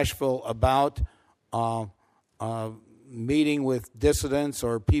bashful about meeting with dissidents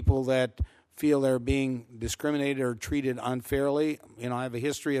or people that feel they're being discriminated or treated unfairly. I have a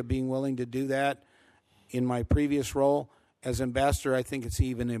history of being willing to do that in my previous role. As ambassador, I think it's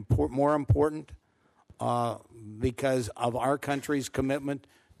even more important because of our country's commitment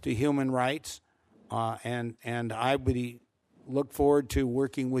to human rights. And I would look forward to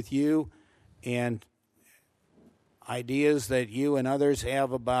working with you and ideas that you and others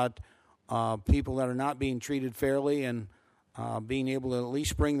have about people that are not being treated fairly and being able to at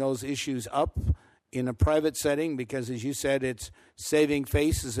least bring those issues up in a private setting because, as you said, it's saving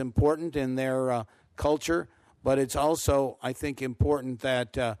face is important in their culture, but it's also, I think, important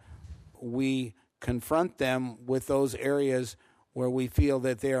that we confront them with those areas where we feel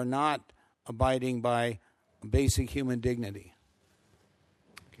that they are not abiding by basic human dignity.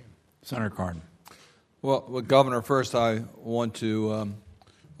 Senator Cardin. Well, Governor, first I want to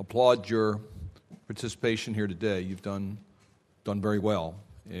applaud your participation here today. You've done very well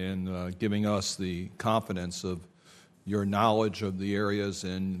in giving us the confidence of your knowledge of the areas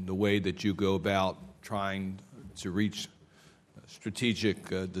and the way that you go about trying to reach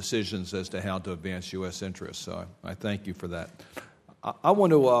strategic decisions as to how to advance U.S. interests. So I thank you for that. I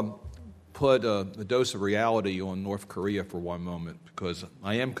want to put a dose of reality on North Korea for one moment, because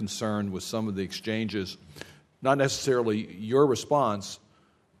I am concerned with some of the exchanges, not necessarily your response,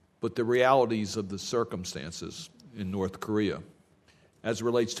 but the realities of the circumstances in North Korea as it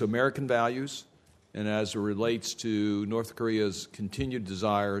relates to American values and as it relates to North Korea's continued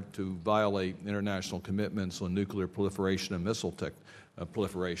desire to violate international commitments on nuclear proliferation and missile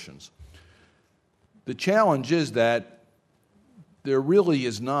proliferations. The challenge is that there really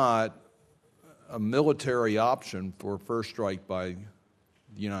is not a military option for first strike by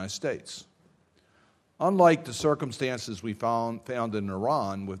the United States. Unlike the circumstances we found in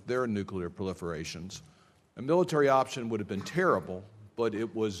Iran with their nuclear proliferations, a military option would have been terrible, but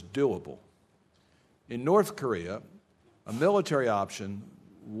it was doable. In North Korea, a military option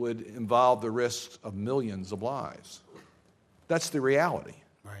would involve the risks of millions of lives. That's the reality.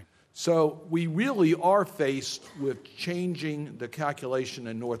 Right. So we really are faced with changing the calculation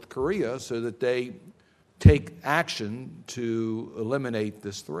in North Korea so that they take action to eliminate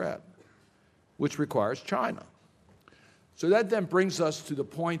this threat, which requires China. So that then brings us to the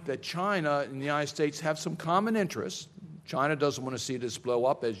point that China and the United States have some common interests. China doesn't want to see this blow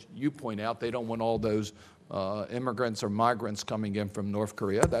up. As you point out, they don't want all those immigrants or migrants coming in from North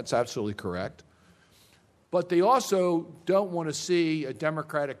Korea. That's absolutely correct. But they also don't want to see a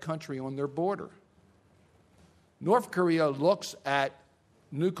democratic country on their border. North Korea looks at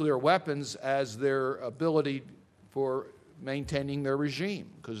nuclear weapons as their ability for maintaining their regime,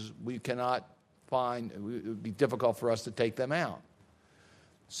 because we cannot find, it would be difficult for us to take them out.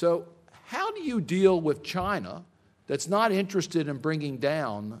 So how do you deal with China that's not interested in bringing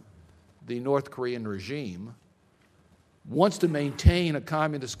down the North Korean regime, wants to maintain a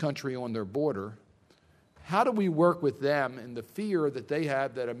communist country on their border? How do we work with them in the fear that they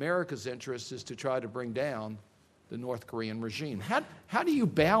have that America's interest is to try to bring down the North Korean regime? How do you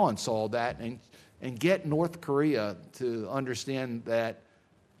balance all that and get North Korea to understand that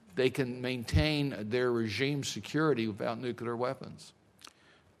they can maintain their regime security without nuclear weapons?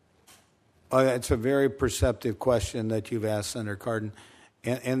 It's a very perceptive question that you've asked, Senator Cardin,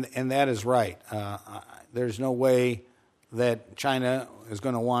 and that is right. There's no way that China is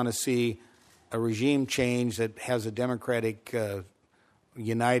going to want to see a regime change that has a democratic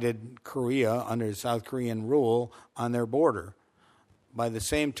united Korea under South Korean rule on their border. By the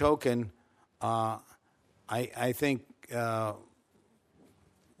same token, I think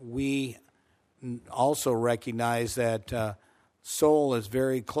we also recognize that Seoul is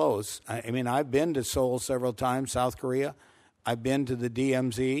very close. I mean, I've been to Seoul several times, South Korea. I've been to the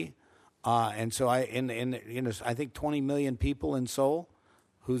DMZ, and so I think 20 million people in Seoul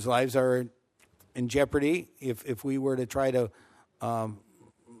whose lives are in jeopardy if we were to try to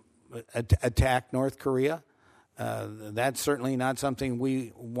attack North Korea. That's certainly not something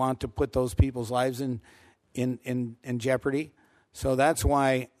we want to put those people's lives in jeopardy. So that's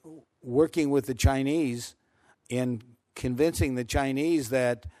why working with the Chinese in convincing the Chinese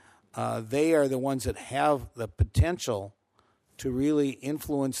that they are the ones that have the potential to really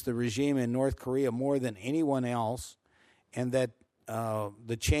influence the regime in North Korea more than anyone else, and that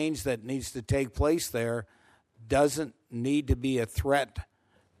the change that needs to take place there doesn't need to be a threat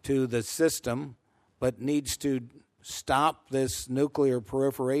to the system, but needs to stop this nuclear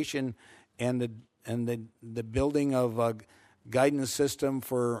proliferation and the building of a guidance system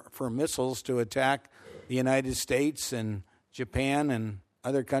for missiles to attack the United States and Japan and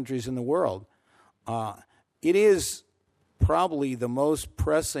other countries in the world. It is probably the most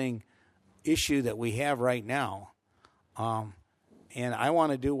pressing issue that we have right now. And I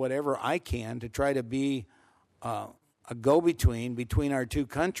want to do whatever I can to try to be a go-between our two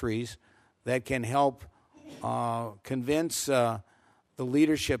countries that can help convince the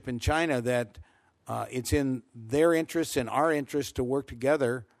leadership in China that it's in their interest and our interest to work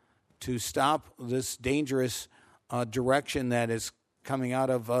together to stop this dangerous direction that is coming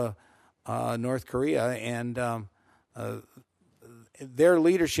out of North Korea. And their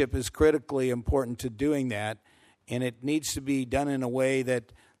leadership is critically important to doing that, and it needs to be done in a way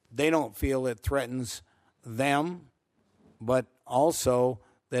that they don't feel it threatens them, but also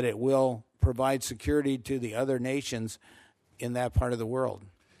that it will provide security to the other nations in that part of the world.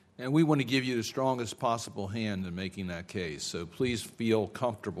 And we want to give you the strongest possible hand in making that case. So please feel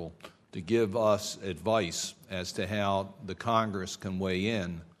comfortable to give us advice as to how the Congress can weigh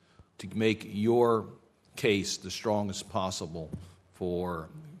in to make your case the strongest possible for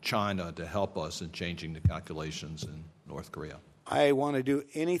China to help us in changing the calculations in North Korea. I want to do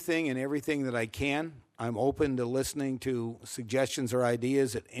anything and everything that I can. I'm open to listening to suggestions or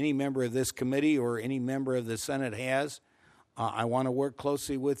ideas that any member of this committee or any member of the Senate has. I want to work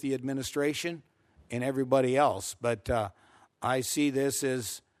closely with the administration and everybody else, but I see this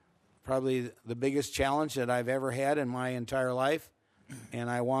as probably the biggest challenge that I've ever had in my entire life, and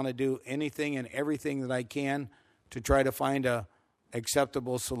I want to do anything and everything that I can to try to find a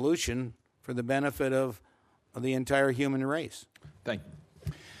acceptable solution for the benefit of the entire human race. Thank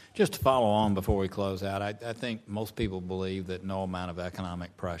you. Just to follow on before we close out, I think most people believe that no amount of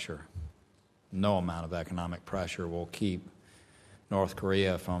economic pressure will keep North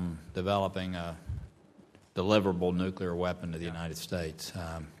Korea from developing a deliverable nuclear weapon to the United States.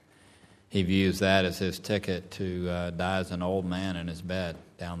 He views that as his ticket to die as an old man in his bed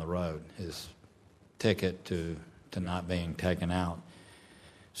down the road, his ticket to not being taken out.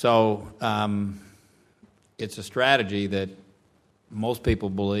 So it's a strategy that most people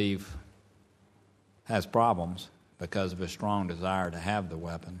believe has problems because of his strong desire to have the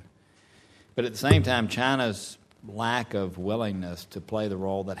weapon. But at the same time, China's lack of willingness to play the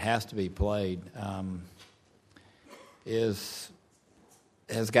role that has to be played has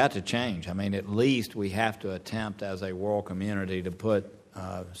got to change. I mean, at least we have to attempt as a world community to put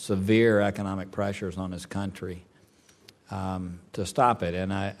severe economic pressures on this country to stop it.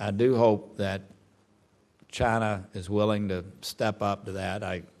 And I do hope that China is willing to step up to that.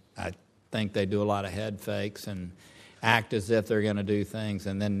 I think they do a lot of head fakes and act as if they're going to do things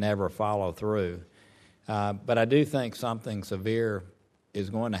and then never follow through. But I do think something severe is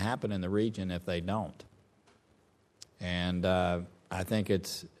going to happen in the region if they don't. And I think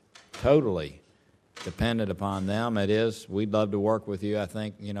it's totally dependent upon them. It is. We'd love to work with you. I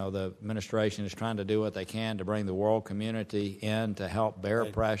think, the administration is trying to do what they can to bring the world community in to help bear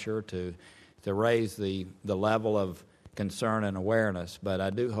pressure, to raise the level of concern and awareness. But I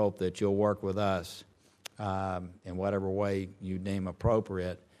do hope that you'll work with us in whatever way you deem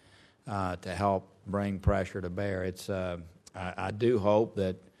appropriate to help bring pressure to bear. I do hope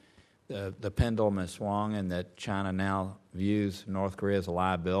that the pendulum has swung and that China now views North Korea as a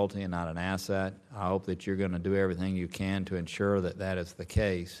liability and not an asset. I hope that you're going to do everything you can to ensure that that is the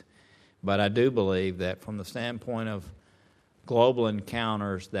case. But I do believe that from the standpoint of global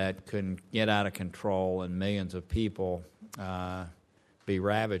encounters that can get out of control and millions of people be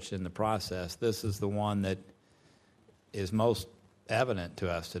ravaged in the process, this is the one that is most evident to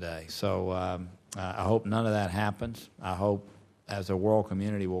us today. So I hope none of that happens. I hope as a world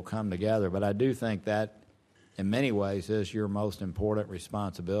community we'll come together. But I do think that in many ways is your most important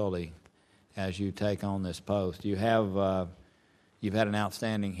responsibility as you take on this post. You've had an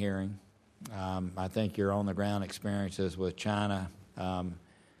outstanding hearing. I think your on-the-ground experiences with China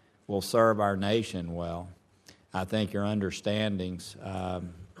will serve our nation well. I think your understandings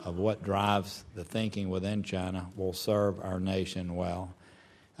of what drives the thinking within China will serve our nation well.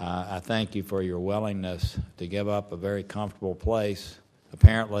 I thank you for your willingness to give up a very comfortable place.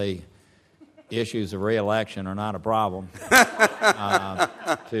 Apparently, issues of re-election are not a problem.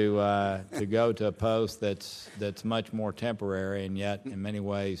 To go to a post that's much more temporary and yet in many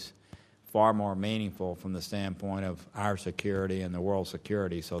ways far more meaningful from the standpoint of our security and the world's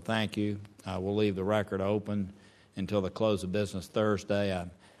security. So thank you. We'll leave the record open until the close of business Thursday.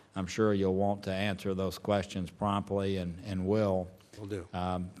 I'm sure you'll want to answer those questions promptly and will. Will do.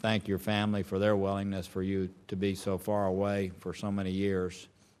 Thank your family for their willingness for you to be so far away for so many years.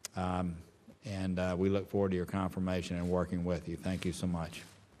 And we look forward to your confirmation and working with you. Thank you so much.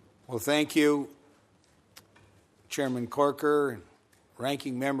 Well, thank you, Chairman Corker,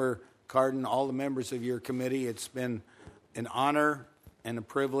 Ranking Member Cardin, all the members of your committee. It's been an honor and a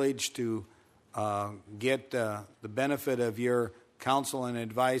privilege to get the benefit of your counsel and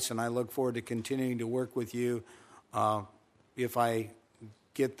advice, and I look forward to continuing to work with you if I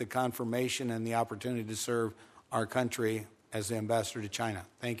get the confirmation and the opportunity to serve our country as the ambassador to China.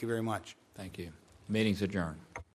 Thank you very much. Thank you. Meeting's adjourned.